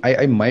 Raki,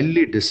 I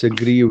mildly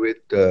disagree with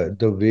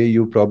the way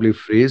you probably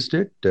phrased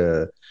it.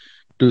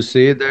 To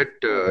say that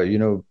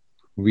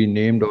we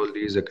named all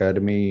these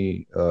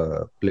academy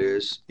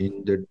players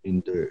in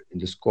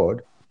the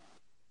squad,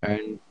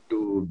 and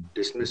to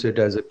dismiss it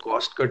as a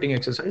cost-cutting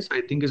exercise,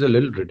 I think is a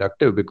little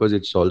reductive, because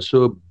it's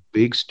also a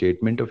big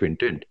statement of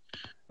intent.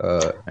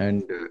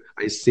 And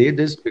I say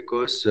this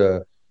because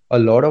a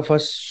lot of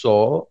us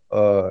saw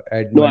No, I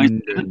Edmund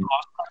think the and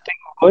cost cutting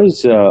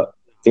was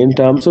in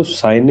terms of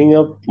signing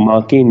up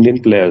marquee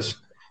Indian players.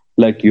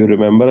 Like, you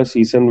remember a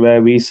season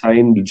where we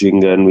signed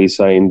Jingan, we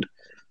signed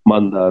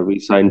Mandar, we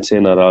signed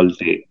Sen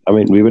Aralte. I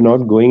mean, we were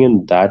not going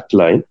in that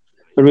line,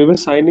 but we were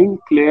signing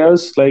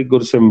players like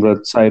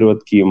Gursimrat,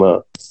 Sairwat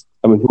Kima.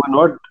 I mean, who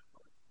are not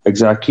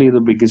exactly the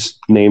biggest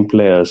name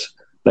players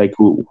like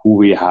who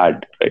we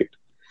had, right?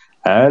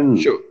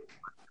 And sure,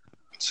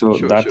 so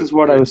sure, that sure. is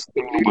what I I was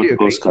thinking completely about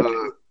agree. cost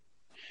cutting.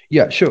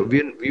 Yeah, sure.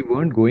 We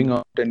weren't going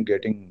out and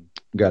getting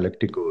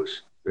Galacticos,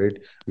 right?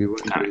 We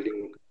weren't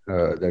building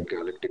that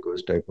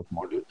Galacticos type of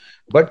model.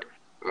 But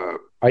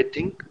I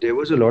think there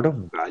was a lot of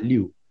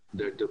value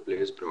that the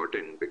players brought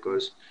in,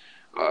 because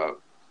uh,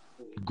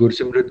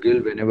 Gursimrat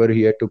Gill, whenever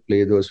he had to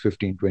play those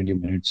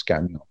 15-20 minutes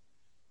cameo,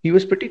 he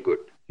was pretty good.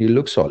 He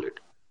looked solid,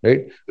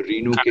 right?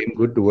 Renu came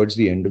good towards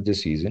the end of the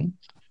season.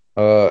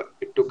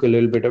 It took a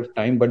little bit of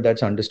time, but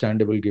that's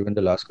understandable given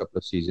the last couple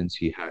of seasons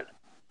he had.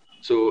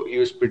 So he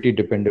was pretty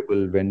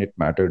dependable when it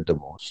mattered the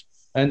most.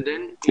 And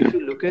then if you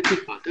look at the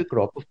other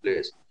crop of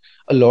players,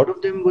 a lot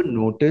of them were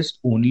noticed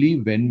only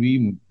when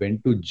we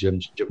went to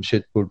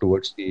Jamshedpur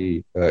towards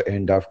the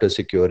end, after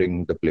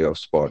securing the playoff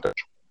spot.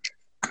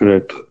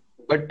 Correct.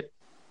 But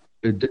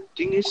the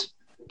thing is,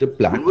 the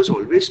plan was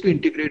always to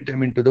integrate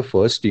them into the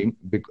first team.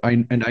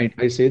 And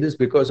I say this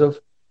because of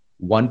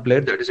one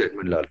player, that is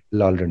Edmund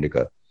Lal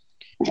Randikar.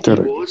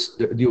 Correct.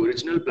 The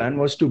original plan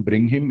was to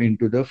bring him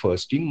into the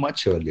first team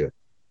much earlier.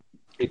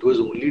 It was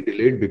only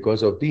delayed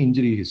because of the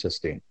injury he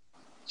sustained.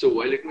 So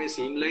while it may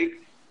seem like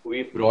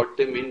we brought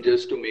them in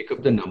just to make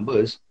up the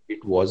numbers,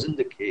 it wasn't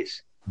the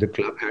case. The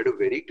club had a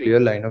very clear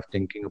line of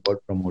thinking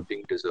about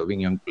promoting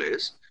deserving young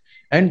players,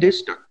 and they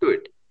stuck to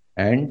it.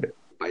 And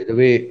by the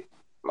way,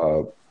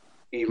 uh,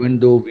 even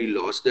though we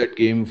lost that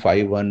game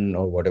 5-1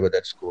 or whatever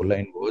that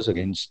scoreline was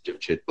against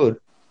Jamshedpur,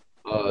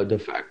 the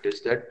fact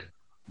is that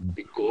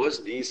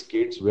because these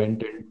kids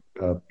went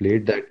and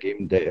played that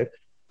game there,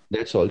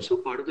 that's also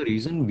part of the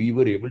reason we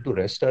were able to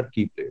rest our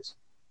key players.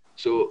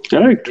 So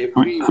Correct. It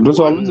was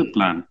always a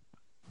plan.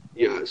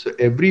 yeah, so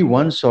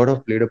everyone sort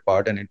of played a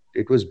part, and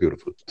it was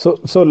beautiful.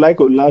 So like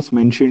Ullas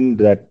mentioned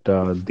that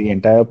the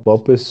entire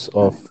purpose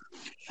of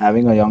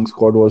having a young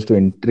squad was to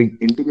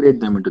integrate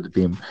them into the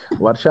team.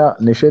 Varsha,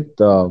 Nishit,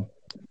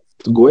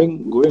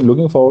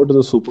 looking forward to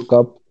the Super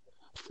Cup.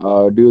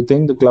 Do you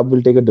think the club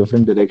will take a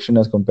different direction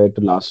as compared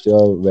to last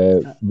year,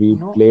 where we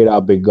No, played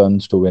our big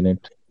guns to win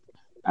it,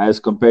 as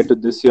compared to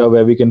this year,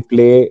 where we can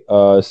play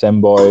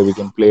Semboy, we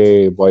can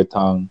play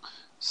Boythang,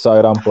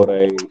 Sairam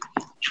Porai,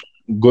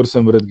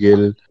 Gursimrat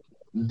Gill?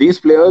 These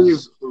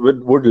players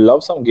would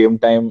love some game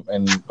time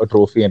and a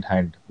trophy in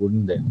hand,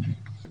 wouldn't they?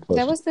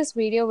 There First. was this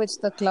video which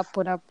the club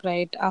put up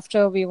right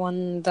after we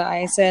won the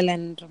ISL,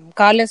 and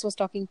Carlos was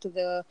talking to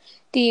the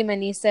team,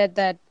 and he said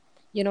that,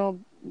 you know,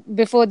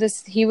 before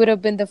this he would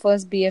have been the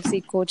first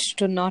BFC coach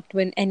to not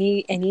win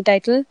any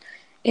title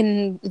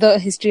in the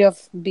history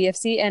of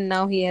BFC, and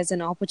now he has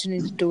an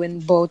opportunity to win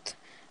both,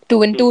 to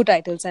win two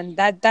titles, and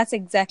that's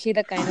exactly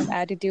the kind of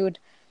attitude,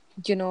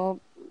 you know.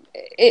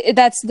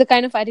 That's the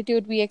kind of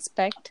attitude we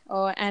expect,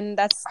 and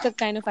that's the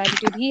kind of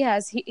attitude he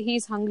has.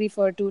 He's hungry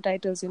for two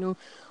titles, you know.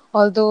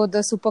 Although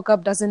the Super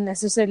Cup doesn't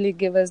necessarily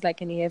give us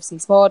like an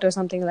AFC spot or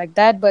something like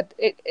that, but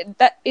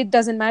it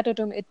doesn't matter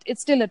to him.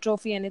 It's still a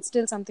trophy, and it's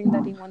still something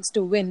that he wants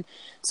to win.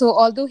 So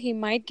although he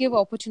might give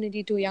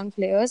opportunity to young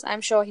players, I'm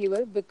sure he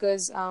will,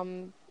 because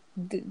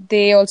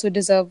they also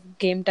deserve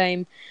game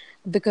time,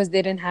 because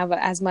they didn't have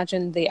as much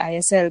in the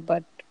ISL.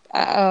 But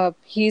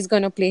he's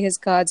gonna play his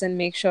cards and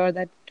make sure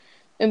that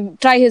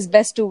try his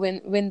best to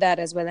win that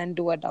as well and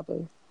do a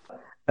double.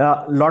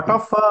 A lot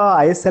of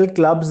ISL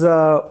clubs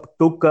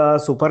took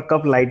Super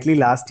Cup lightly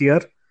last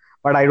year,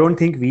 but I don't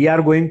think we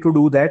are going to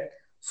do that.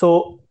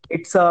 So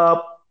it's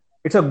a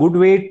good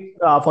way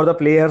for the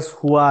players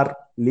who are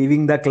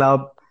leaving the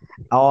club,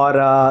 or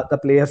the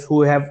players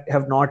who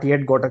have not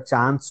yet got a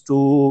chance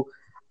to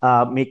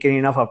make an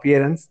enough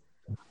appearance.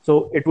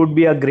 So it would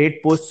be a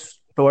great push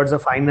towards the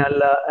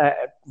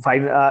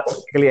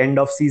basically end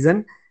of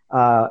season,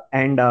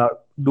 and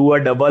do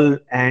a double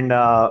and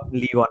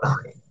leave on a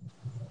high.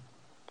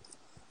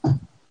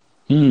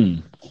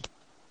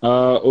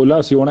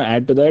 Ulas, you want to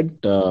add to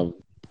that?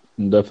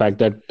 The fact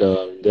that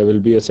there will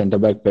be a centre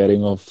back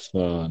pairing of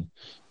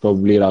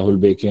probably Rahul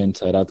Beke and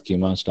Sairat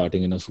Kima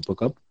starting in a Super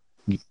Cup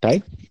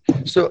tie?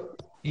 So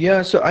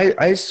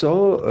I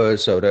saw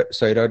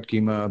Sairat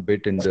Kima a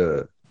bit in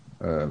the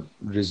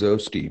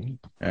reserves team,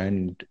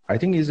 and I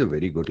think he's a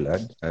very good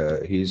lad.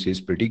 He's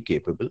pretty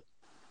capable.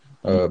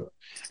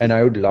 And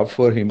I would love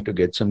for him to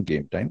get some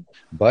game time.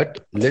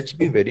 But let's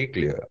be very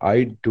clear.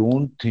 I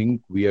don't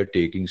think we are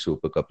taking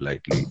Super Cup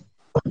lightly.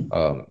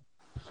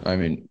 I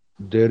mean,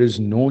 there is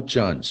no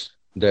chance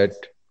that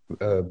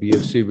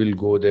BFC will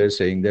go there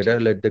saying that,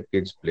 let the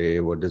kids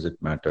play. What does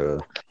it matter?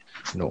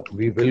 No,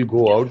 we will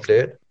go out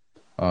there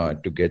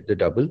to get the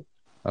double.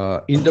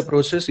 In the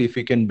process, if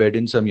we can bed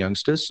in some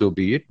youngsters, so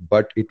be it.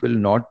 But it will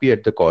not be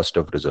at the cost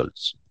of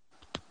results.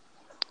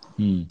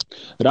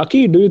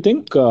 Raki, do you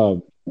think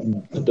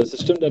the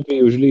system that we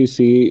usually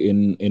see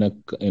in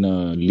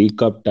a League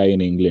Cup tie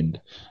in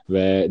England,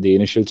 where the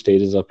initial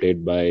stages are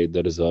played by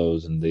the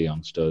reserves and the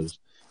youngsters,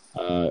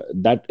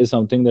 that is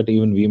something that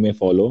even we may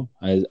follow,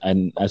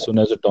 and as soon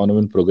as the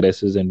tournament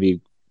progresses and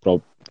we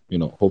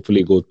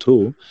hopefully go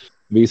through,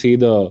 we see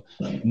the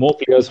more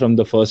players from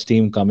the first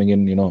team coming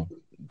in,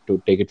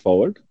 to take it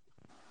forward?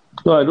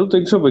 No, I don't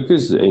think so,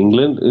 because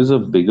England is a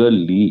bigger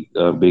league,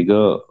 a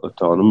bigger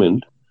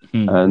tournament.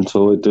 And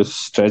so it is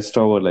stretched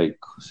over like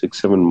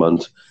 6-7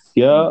 months.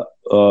 Yeah,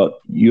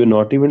 you're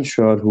not even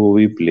sure who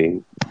we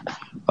playing.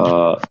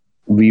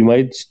 We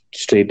might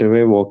straight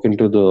away walk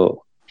into the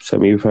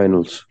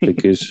semi-finals,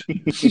 because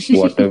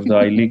what if the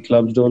I-League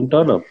clubs don't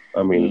turn up?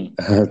 I mean,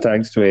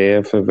 thanks to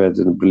AFF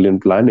and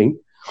brilliant planning.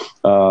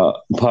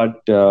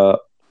 But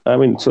I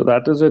mean, so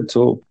that is it.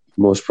 So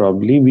most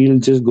probably we'll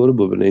just go to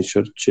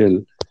Bhubaneswar,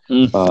 chill,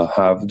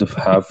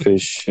 have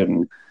fish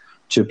and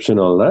chips and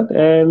all that,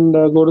 and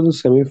go to the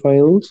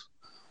semi-finals,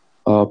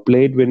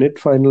 play it, win it,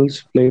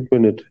 finals, play it,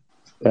 win it,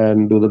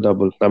 and do the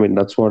double. I mean,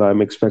 that's what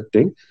I'm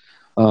expecting.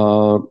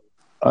 But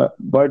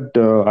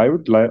I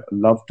would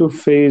love to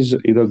face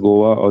either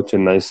Goa or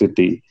Chennai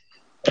City,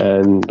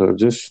 and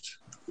just,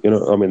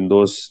 I mean,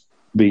 those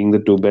being the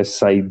two best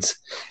sides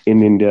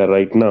in India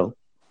right now.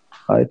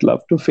 I'd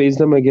love to face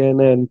them again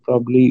and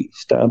probably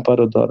stamp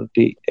our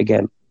authority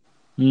again.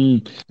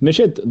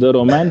 Nishit, the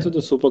romance of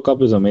the Super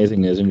Cup is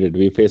amazing, isn't it?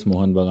 We face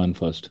Mohun Bagan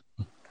first.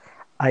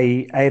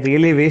 I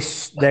really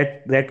wish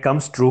that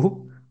comes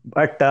true,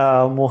 but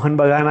Mohun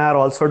Bagan are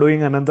also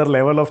doing another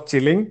level of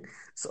chilling.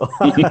 So,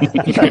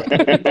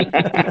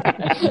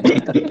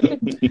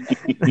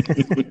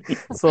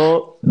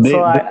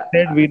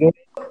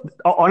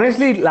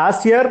 honestly,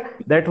 last year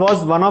that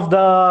was one of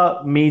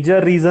the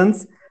major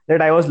reasons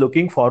that I was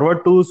looking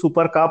forward to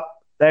Super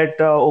Cup.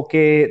 That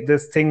okay,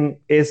 this thing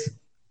is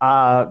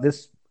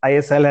this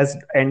ISL has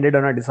ended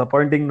on a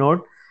disappointing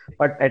note,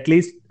 but at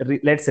least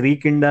let's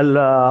rekindle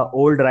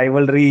old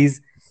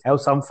rivalries,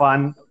 have some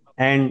fun,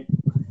 and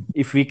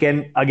if we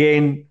can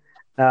again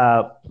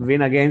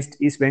win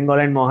against East Bengal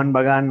and Mohun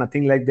Bagan,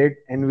 nothing like that,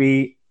 and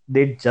we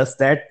did just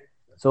that.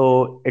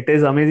 So it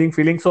is amazing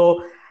feeling.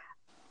 So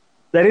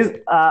there is.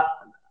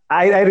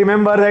 I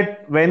remember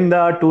that when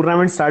the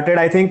tournament started,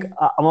 I think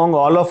among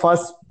all of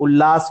us,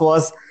 Ullas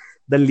was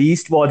the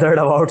least bothered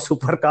about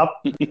Super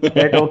Cup.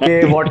 That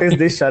okay, what is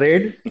this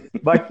charade?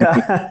 But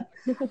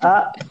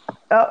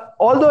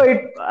although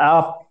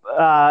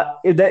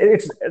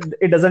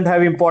it doesn't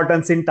have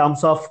importance in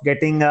terms of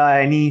getting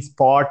any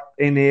spot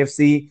in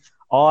AFC,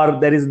 or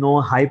there is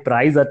no high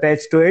prize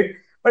attached to it,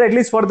 but at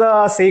least for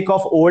the sake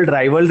of old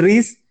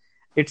rivalries,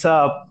 it's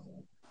a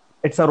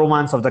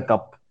romance of the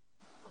cup.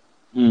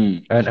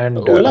 And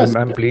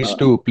I'm pleased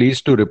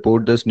to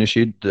report this,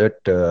 Nishit,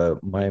 that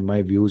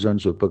my views on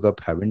Super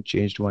Cup haven't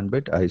changed one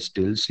bit. I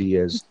still see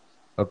as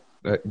a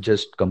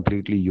just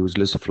completely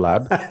useless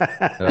flab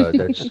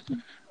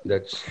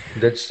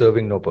that's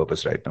serving no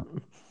purpose right now.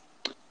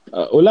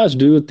 Ulas,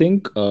 do you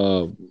think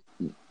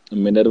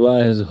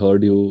Minerva has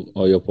heard you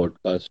or your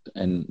podcast,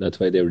 and that's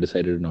why they've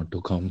decided not to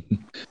come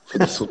for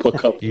the Super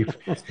Cup?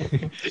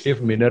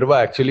 If Minerva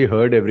actually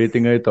heard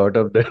everything I thought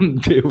of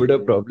them, they would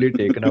have probably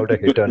taken out a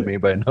hit on me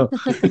by now.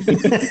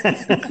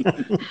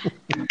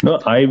 No,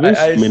 I wish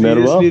I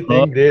Minerva. seriously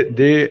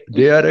think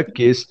they are a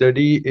case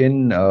study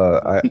in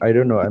I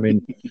don't know. I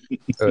mean,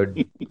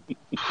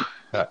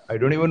 I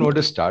don't even want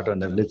to start on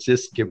them. Let's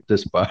just skip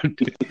this part.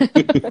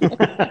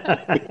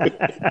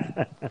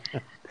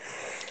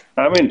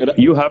 I mean,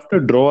 you have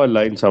to draw a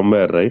line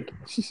somewhere, right?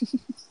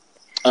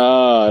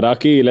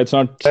 Raki, let's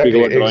not speak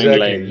about drawing Exactly.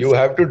 lines. You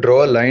have to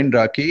draw a line,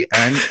 Raki,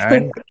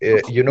 and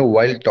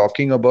while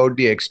talking about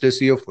the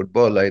ecstasy of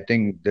football, I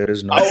think there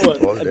is not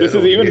football there. This is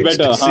only even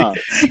better, ecstasy. huh?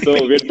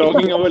 So we're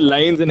talking about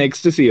lines and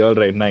ecstasy. All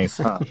right, nice.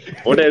 Huh?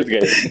 What else,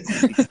 guys?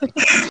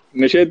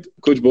 Nishit,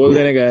 कुछ बोल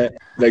देने का है,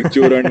 like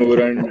चूरन,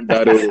 वूरन,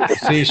 दारू.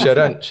 See,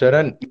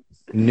 Sharan,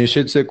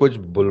 निशित से कुछ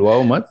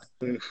बुलवाओ मत,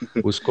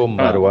 उसको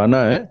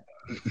मरवाना है.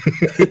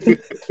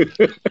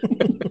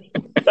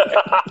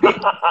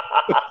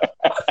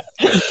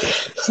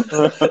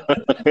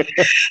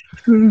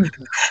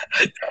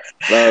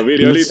 We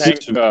really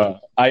thank.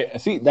 I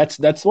see.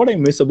 That's what I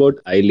miss about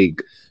I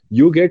League.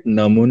 You get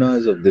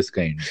namunas of this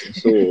kind,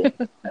 so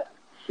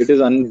it is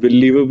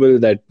unbelievable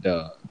that.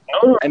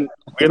 No, and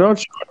we're not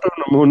short of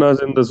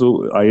namunas in the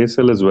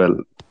ISL as well.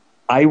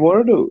 I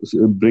wanted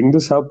to bring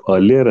this up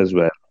earlier as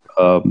well.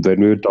 When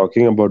we were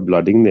talking about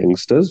blooding the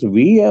youngsters,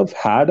 we have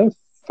had a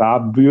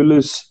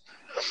fabulous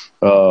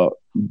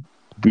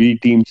B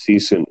team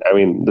season. I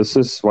mean, this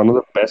is one of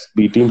the best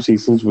B team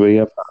seasons we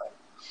have had.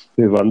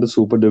 We won the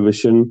Super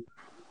Division,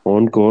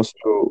 on course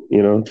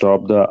to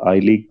top the I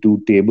League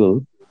 2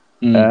 table,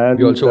 and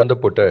We also won the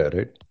Putaya,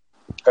 right?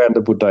 and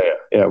the Putaya,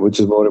 yeah, which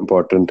is more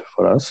important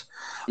for us.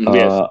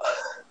 Yes.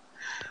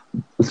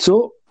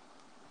 So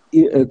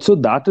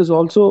that is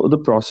also the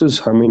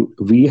process. I mean,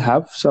 we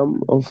have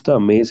some of the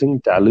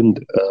amazing talent.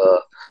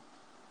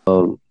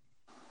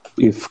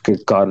 If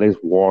Carles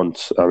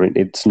wants, I mean,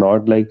 it's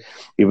not like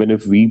even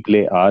if we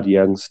play our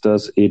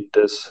youngsters, it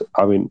is.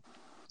 I mean,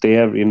 they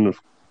are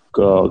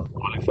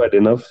qualified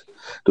enough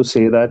to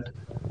say that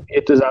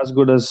it is as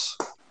good as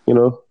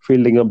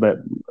fielding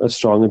a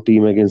stronger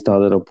team against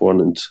other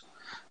opponents.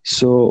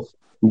 So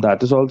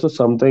that is also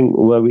something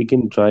where we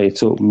can try.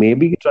 So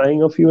maybe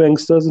trying a few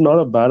youngsters is not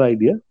a bad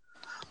idea.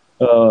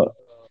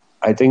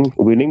 I think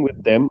winning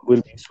with them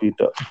will be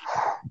sweeter.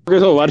 Okay,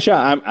 so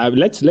Varsha,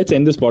 let's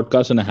end this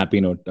podcast on a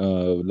happy note.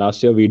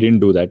 Last year we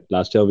didn't do that.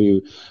 Last year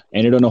we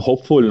ended on a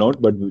hopeful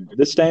note, but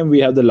this time we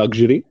have the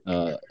luxury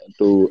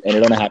to end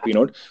it on a happy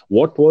note.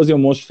 What was your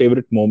most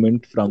favorite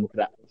moment from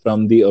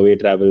the away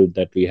travel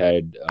that we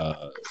had,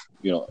 a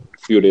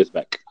few days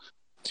back?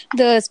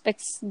 The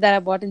specs that I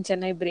bought in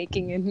Chennai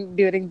breaking in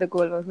during the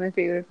goal was my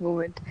favorite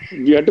moment.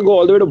 You had to go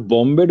all the way to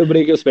Bombay to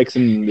break your specs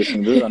in this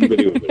thing. This is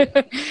unbelievable.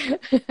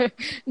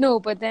 No,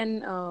 but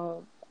then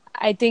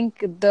I think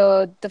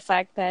the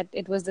fact that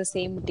it was the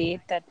same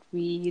date that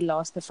we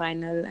lost the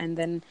final and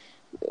then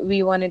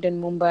we won it in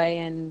Mumbai,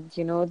 and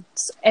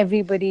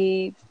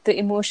everybody, the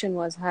emotion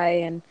was high,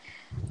 and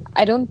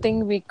I don't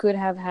think we could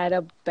have had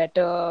a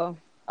better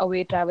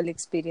away travel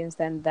experience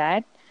than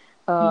that.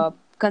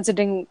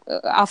 Considering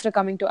after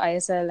coming to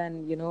ISL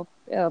and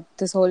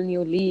this whole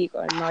new league,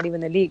 or not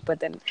even a league, but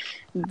then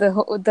the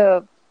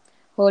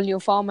whole new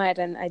format,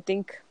 and I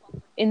think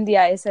in the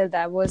ISL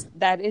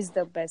that is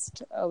the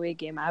best away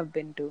game I've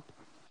been to.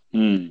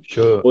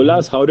 Sure.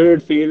 Ulas, how did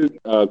it feel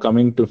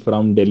coming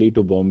from Delhi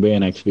to Bombay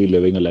and actually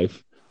living a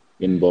life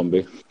in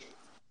Bombay?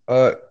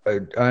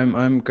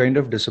 I'm kind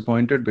of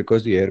disappointed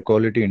because the air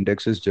quality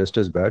index is just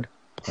as bad.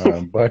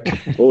 But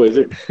Oh, is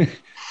it?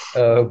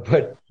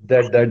 but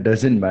that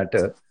doesn't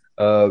matter.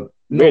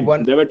 Wait,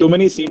 there were too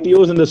many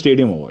CTOs in the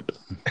stadium or what?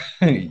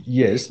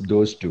 Yes,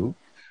 those two.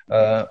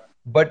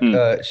 But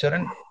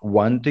Sharan,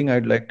 one thing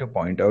I'd like to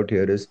point out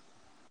here is,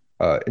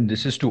 and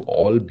this is to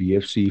all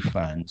BFC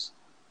fans.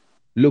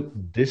 Look,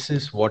 this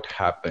is what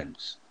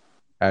happens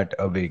at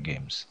away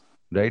games,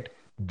 right?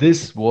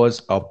 This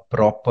was a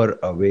proper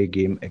away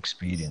game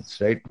experience,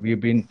 right?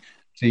 We've been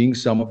seeing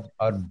some of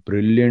our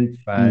brilliant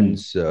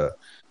fans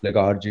like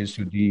RJ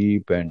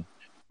Sudeep, and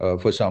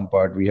for some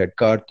part we had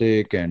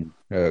Karthik and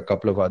a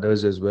couple of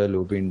others as well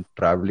who've been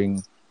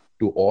traveling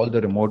to all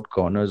the remote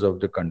corners of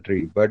the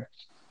country. But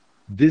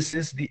this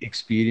is the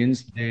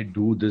experience they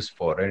do this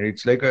for, and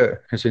it's like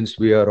since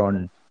we are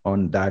on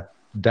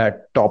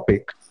that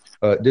topic,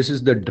 this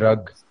is the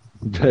drug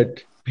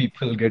that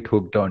people get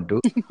hooked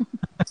onto.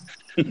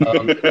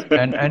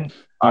 And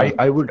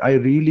I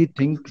really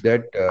think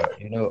that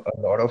a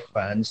lot of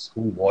fans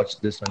who watch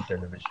this on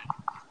television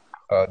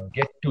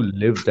get to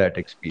live that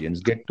experience,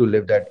 get to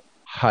live that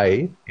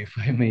high, if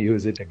I may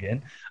use it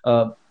again,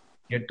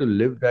 get to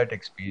live that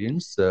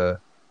experience,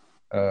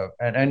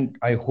 and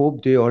I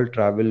hope they all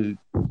travel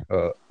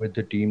with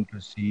the team to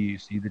see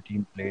the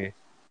team play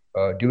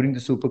during the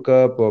Super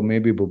Cup, or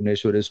maybe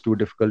Bhubaneswar is too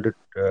difficult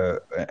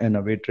an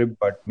away trip,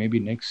 but maybe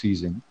next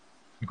season,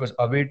 because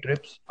away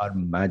trips are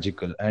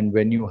magical, and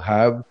when you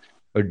have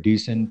a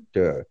decent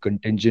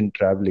contingent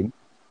traveling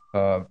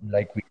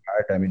like we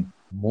had, I mean,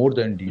 more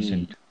than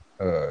decent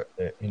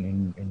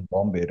in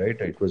Bombay,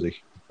 right? It was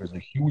a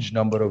huge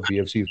number of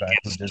BFC fans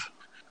who just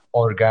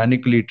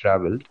organically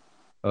traveled.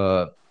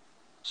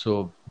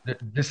 So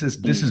this is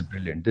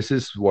brilliant. This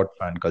is what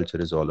fan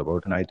culture is all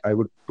about, and I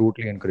would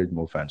totally encourage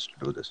more fans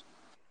to do this.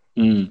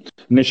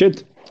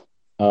 Nishit,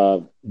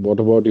 what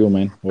about you,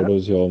 man? What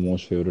was your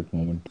most favorite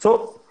moment?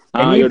 So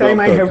your anytime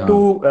I doctor, have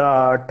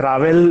to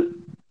travel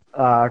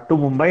to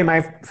Mumbai,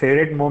 my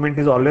favorite moment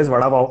is always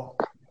Vada Pav.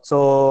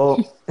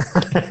 So,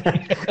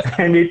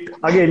 and it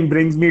again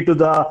brings me to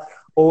the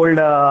old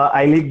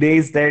I League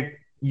days that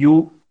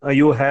you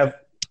have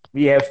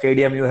we have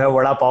stadium, you have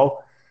vada pav,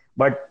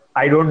 but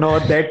I don't know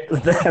that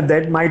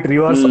that might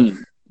reverse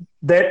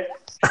that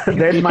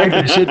that might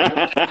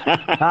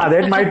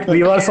that might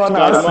reverse on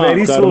us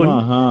very Karma, soon.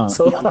 huh?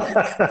 So,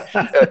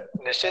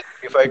 Nishit,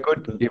 if I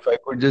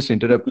could just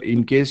interrupt,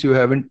 in case you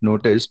haven't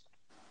noticed,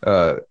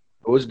 uh,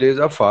 those days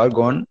are far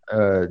gone.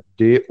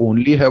 They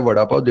only have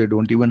vada pav. They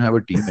don't even have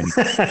a team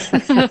anymore.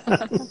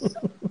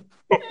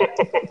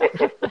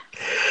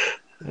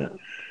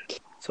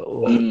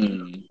 so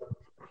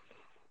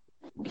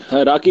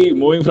Raki,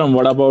 moving from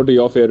Vada Pav to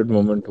your favorite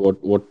moment,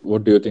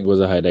 what do you think was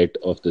the highlight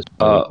of this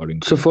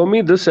recording? So for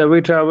me, this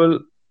away travel,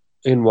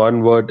 in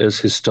one word, is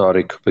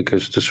historic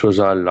because this was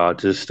our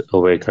largest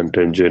away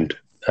contingent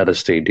at a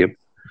stadium,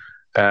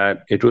 and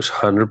it was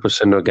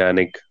 100%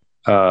 organic.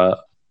 Uh,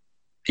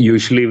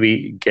 Usually,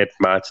 we get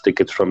match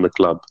tickets from the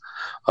club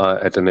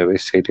at an away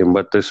stadium,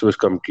 but this was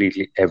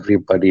completely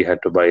everybody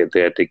had to buy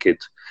their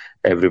tickets,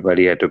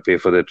 everybody had to pay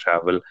for their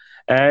travel,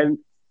 and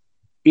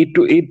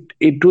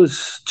it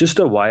was just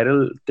a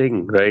viral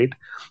thing, right?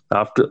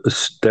 After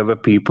there were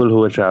people who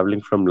were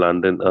traveling from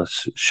London.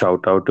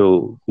 Shout out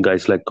to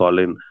guys like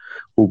Colin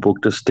who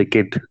booked us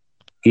ticket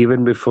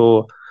even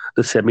before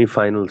the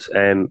semi-finals,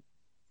 and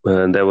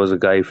there was a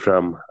guy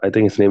from, I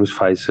think his name is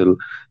Faisal.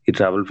 He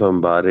traveled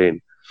from Bahrain.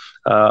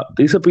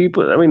 These are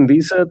people. I mean,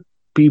 these are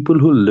people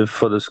who live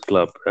for this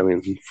club. I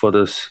mean, for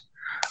the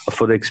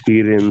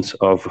experience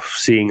of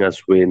seeing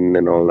us win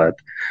and all that.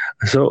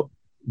 So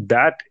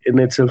that in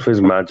itself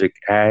is magic.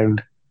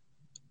 And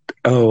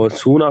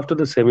soon after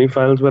the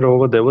semi-finals were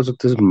over, there was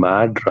this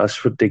mad rush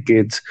for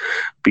tickets,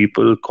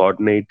 people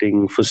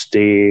coordinating for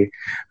stay.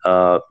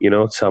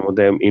 Some of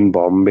them in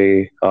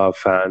Bombay are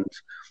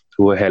fans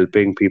who were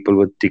helping people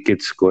with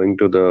tickets, going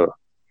to the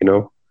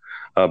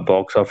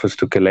box office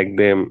to collect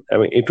them. I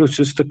mean, it was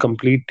just a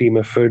complete team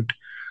effort.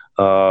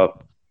 Uh,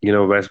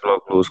 West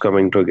Block was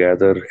coming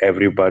together.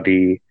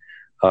 Everybody,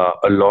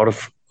 a lot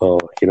of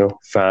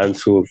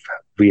fans who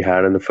we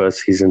had in the first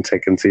season,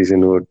 second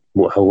season,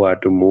 who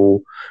had to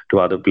move to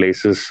other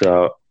places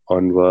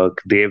on work.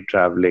 They're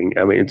traveling.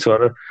 I mean, it's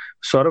sort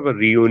of a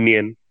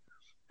reunion,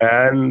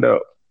 and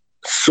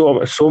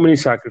so many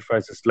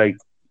sacrifices.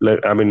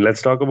 I mean,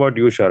 let's talk about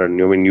you,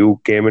 Sharan. I mean, you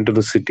came into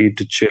the city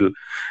to chill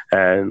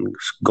and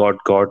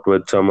got caught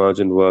with some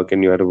urgent work,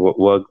 and you had to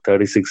work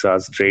 36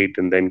 hours straight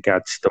and then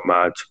catch the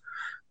match,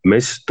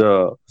 miss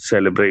the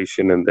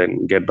celebration, and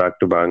then get back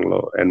to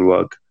Bangalore and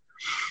work.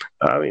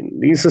 I mean,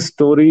 these are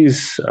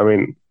stories, I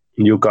mean,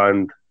 you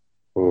can't,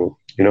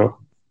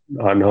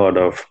 unheard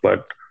of,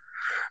 but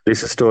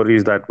these are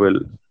stories that will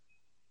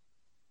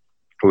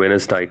win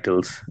us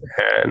titles.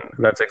 And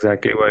that's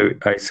exactly why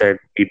I said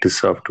we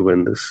deserve to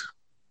win this.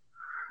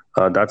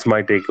 That's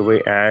my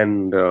takeaway.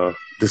 And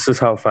this is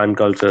how fan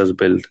culture is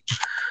built.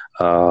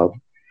 Uh,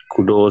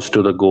 Kudos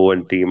to the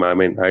Goan team. I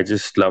mean, I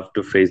just love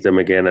to face them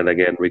again and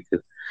again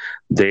because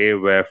they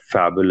were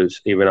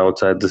fabulous, even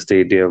outside the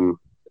stadium,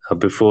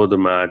 before the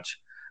match,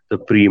 the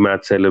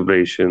pre-match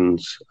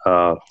celebrations,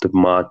 the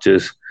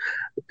marches.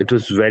 It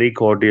was very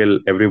cordial.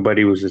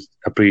 Everybody was just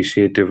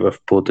appreciative of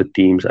both the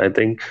teams. I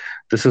think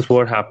this is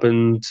what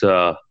happens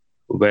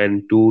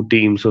when two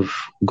teams of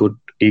good,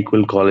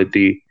 equal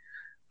quality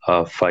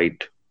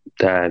fight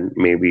than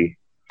maybe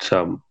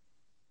some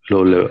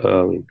bottom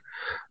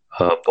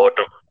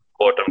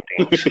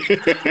teams.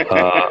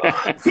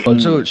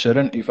 Also,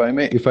 Sharan, if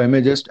I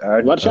may just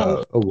add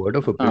Varsha. a word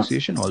of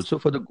appreciation also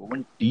for the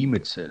Goan team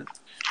itself,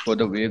 for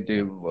the way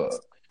they've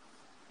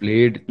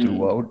played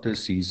throughout the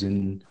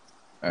season,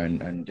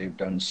 and they've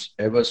done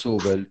ever so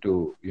well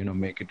to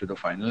make it to the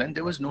final. And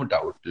there was no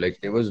doubt,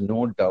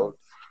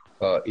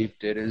 if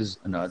there is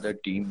another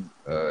team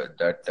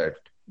that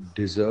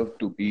deserved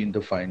to be in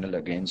the final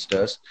against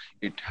us,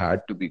 it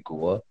had to be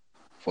Goa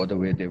for the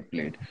way they've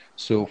played.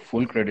 So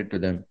full credit to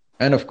them.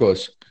 And of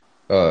course,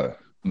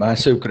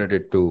 massive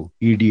credit to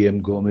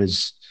EDM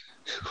Gomez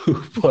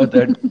for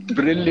that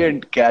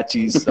brilliant,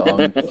 catchy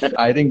song.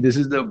 I think this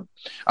is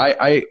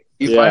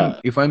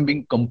if I'm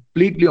being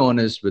completely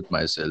honest with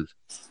myself,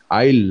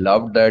 I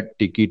love that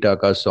Tiki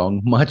Taka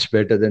song much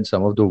better than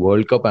some of the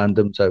World Cup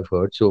anthems I've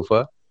heard so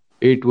far.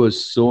 It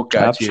was so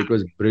catchy, it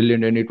was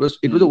brilliant, and it was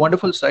a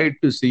wonderful sight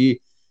to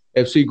see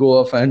FC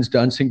Goa fans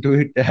dancing to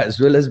it as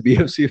well as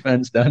BFC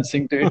fans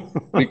dancing to it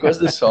because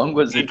the song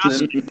was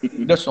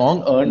the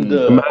song earned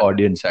the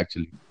audience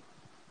actually.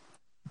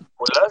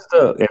 Ullas,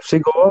 the FC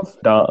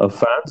Goa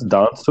fans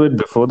danced to it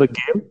before the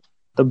game.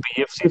 The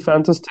BFC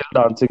fans are still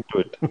dancing to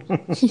it.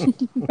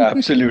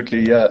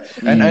 Absolutely, yeah.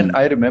 And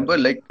I remember,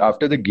 like,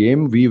 after the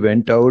game, we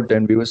went out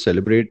and we were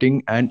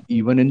celebrating, and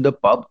even in the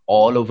pub,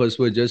 all of us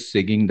were just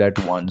singing that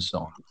one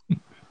song.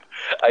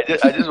 I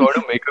just want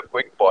to make a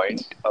quick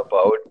point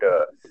about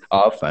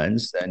our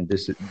fans, and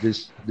this is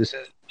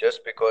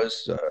just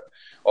because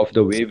of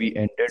the way we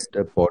ended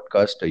the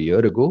podcast a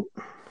year ago.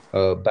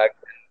 Back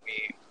then,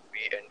 we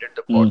ended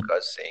the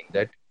podcast saying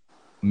that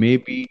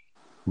maybe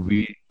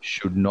we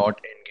should not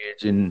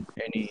engage in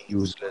any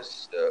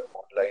useless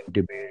online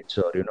debates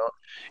or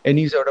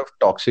any sort of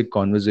toxic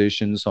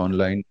conversations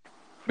online,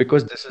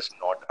 because this is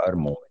not our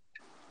moment.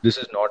 This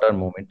is not our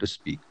moment to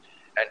speak.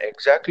 And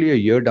exactly a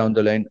year down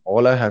the line,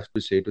 all I have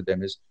to say to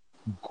them is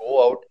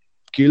go out,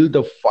 kill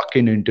the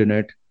fucking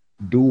internet,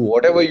 do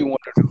whatever you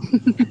want to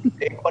do,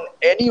 take on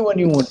anyone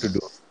you want to do,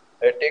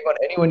 take on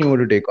anyone you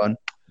want to take on,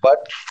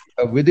 but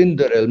within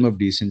the realm of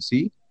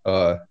decency,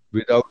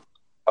 without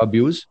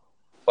abuse.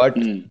 But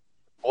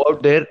go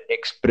out there,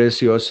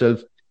 express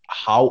yourself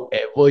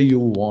however you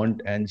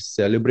want, and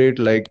celebrate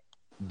like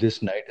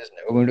this night is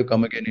never going to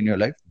come again in your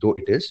life, though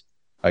it is.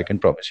 I can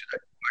promise you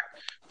that.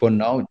 But for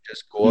now,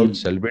 just go out,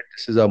 celebrate.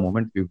 This is our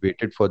moment. We've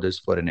waited for this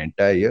for an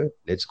entire year.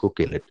 Let's go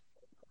kill it.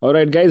 All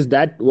right, guys,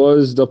 that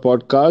was the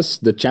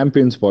podcast, the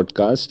Champions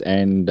podcast,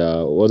 and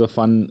was a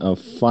fun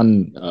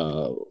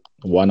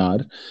 1 hour.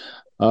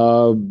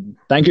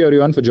 Thank you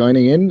everyone for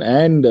joining in,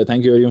 and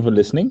thank you everyone for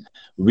listening.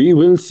 We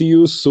will see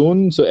you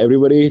soon. So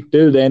everybody,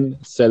 till then,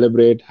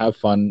 celebrate, have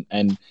fun,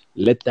 and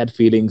let that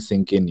feeling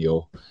sink in,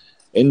 yo.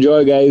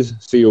 Enjoy, guys.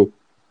 See you.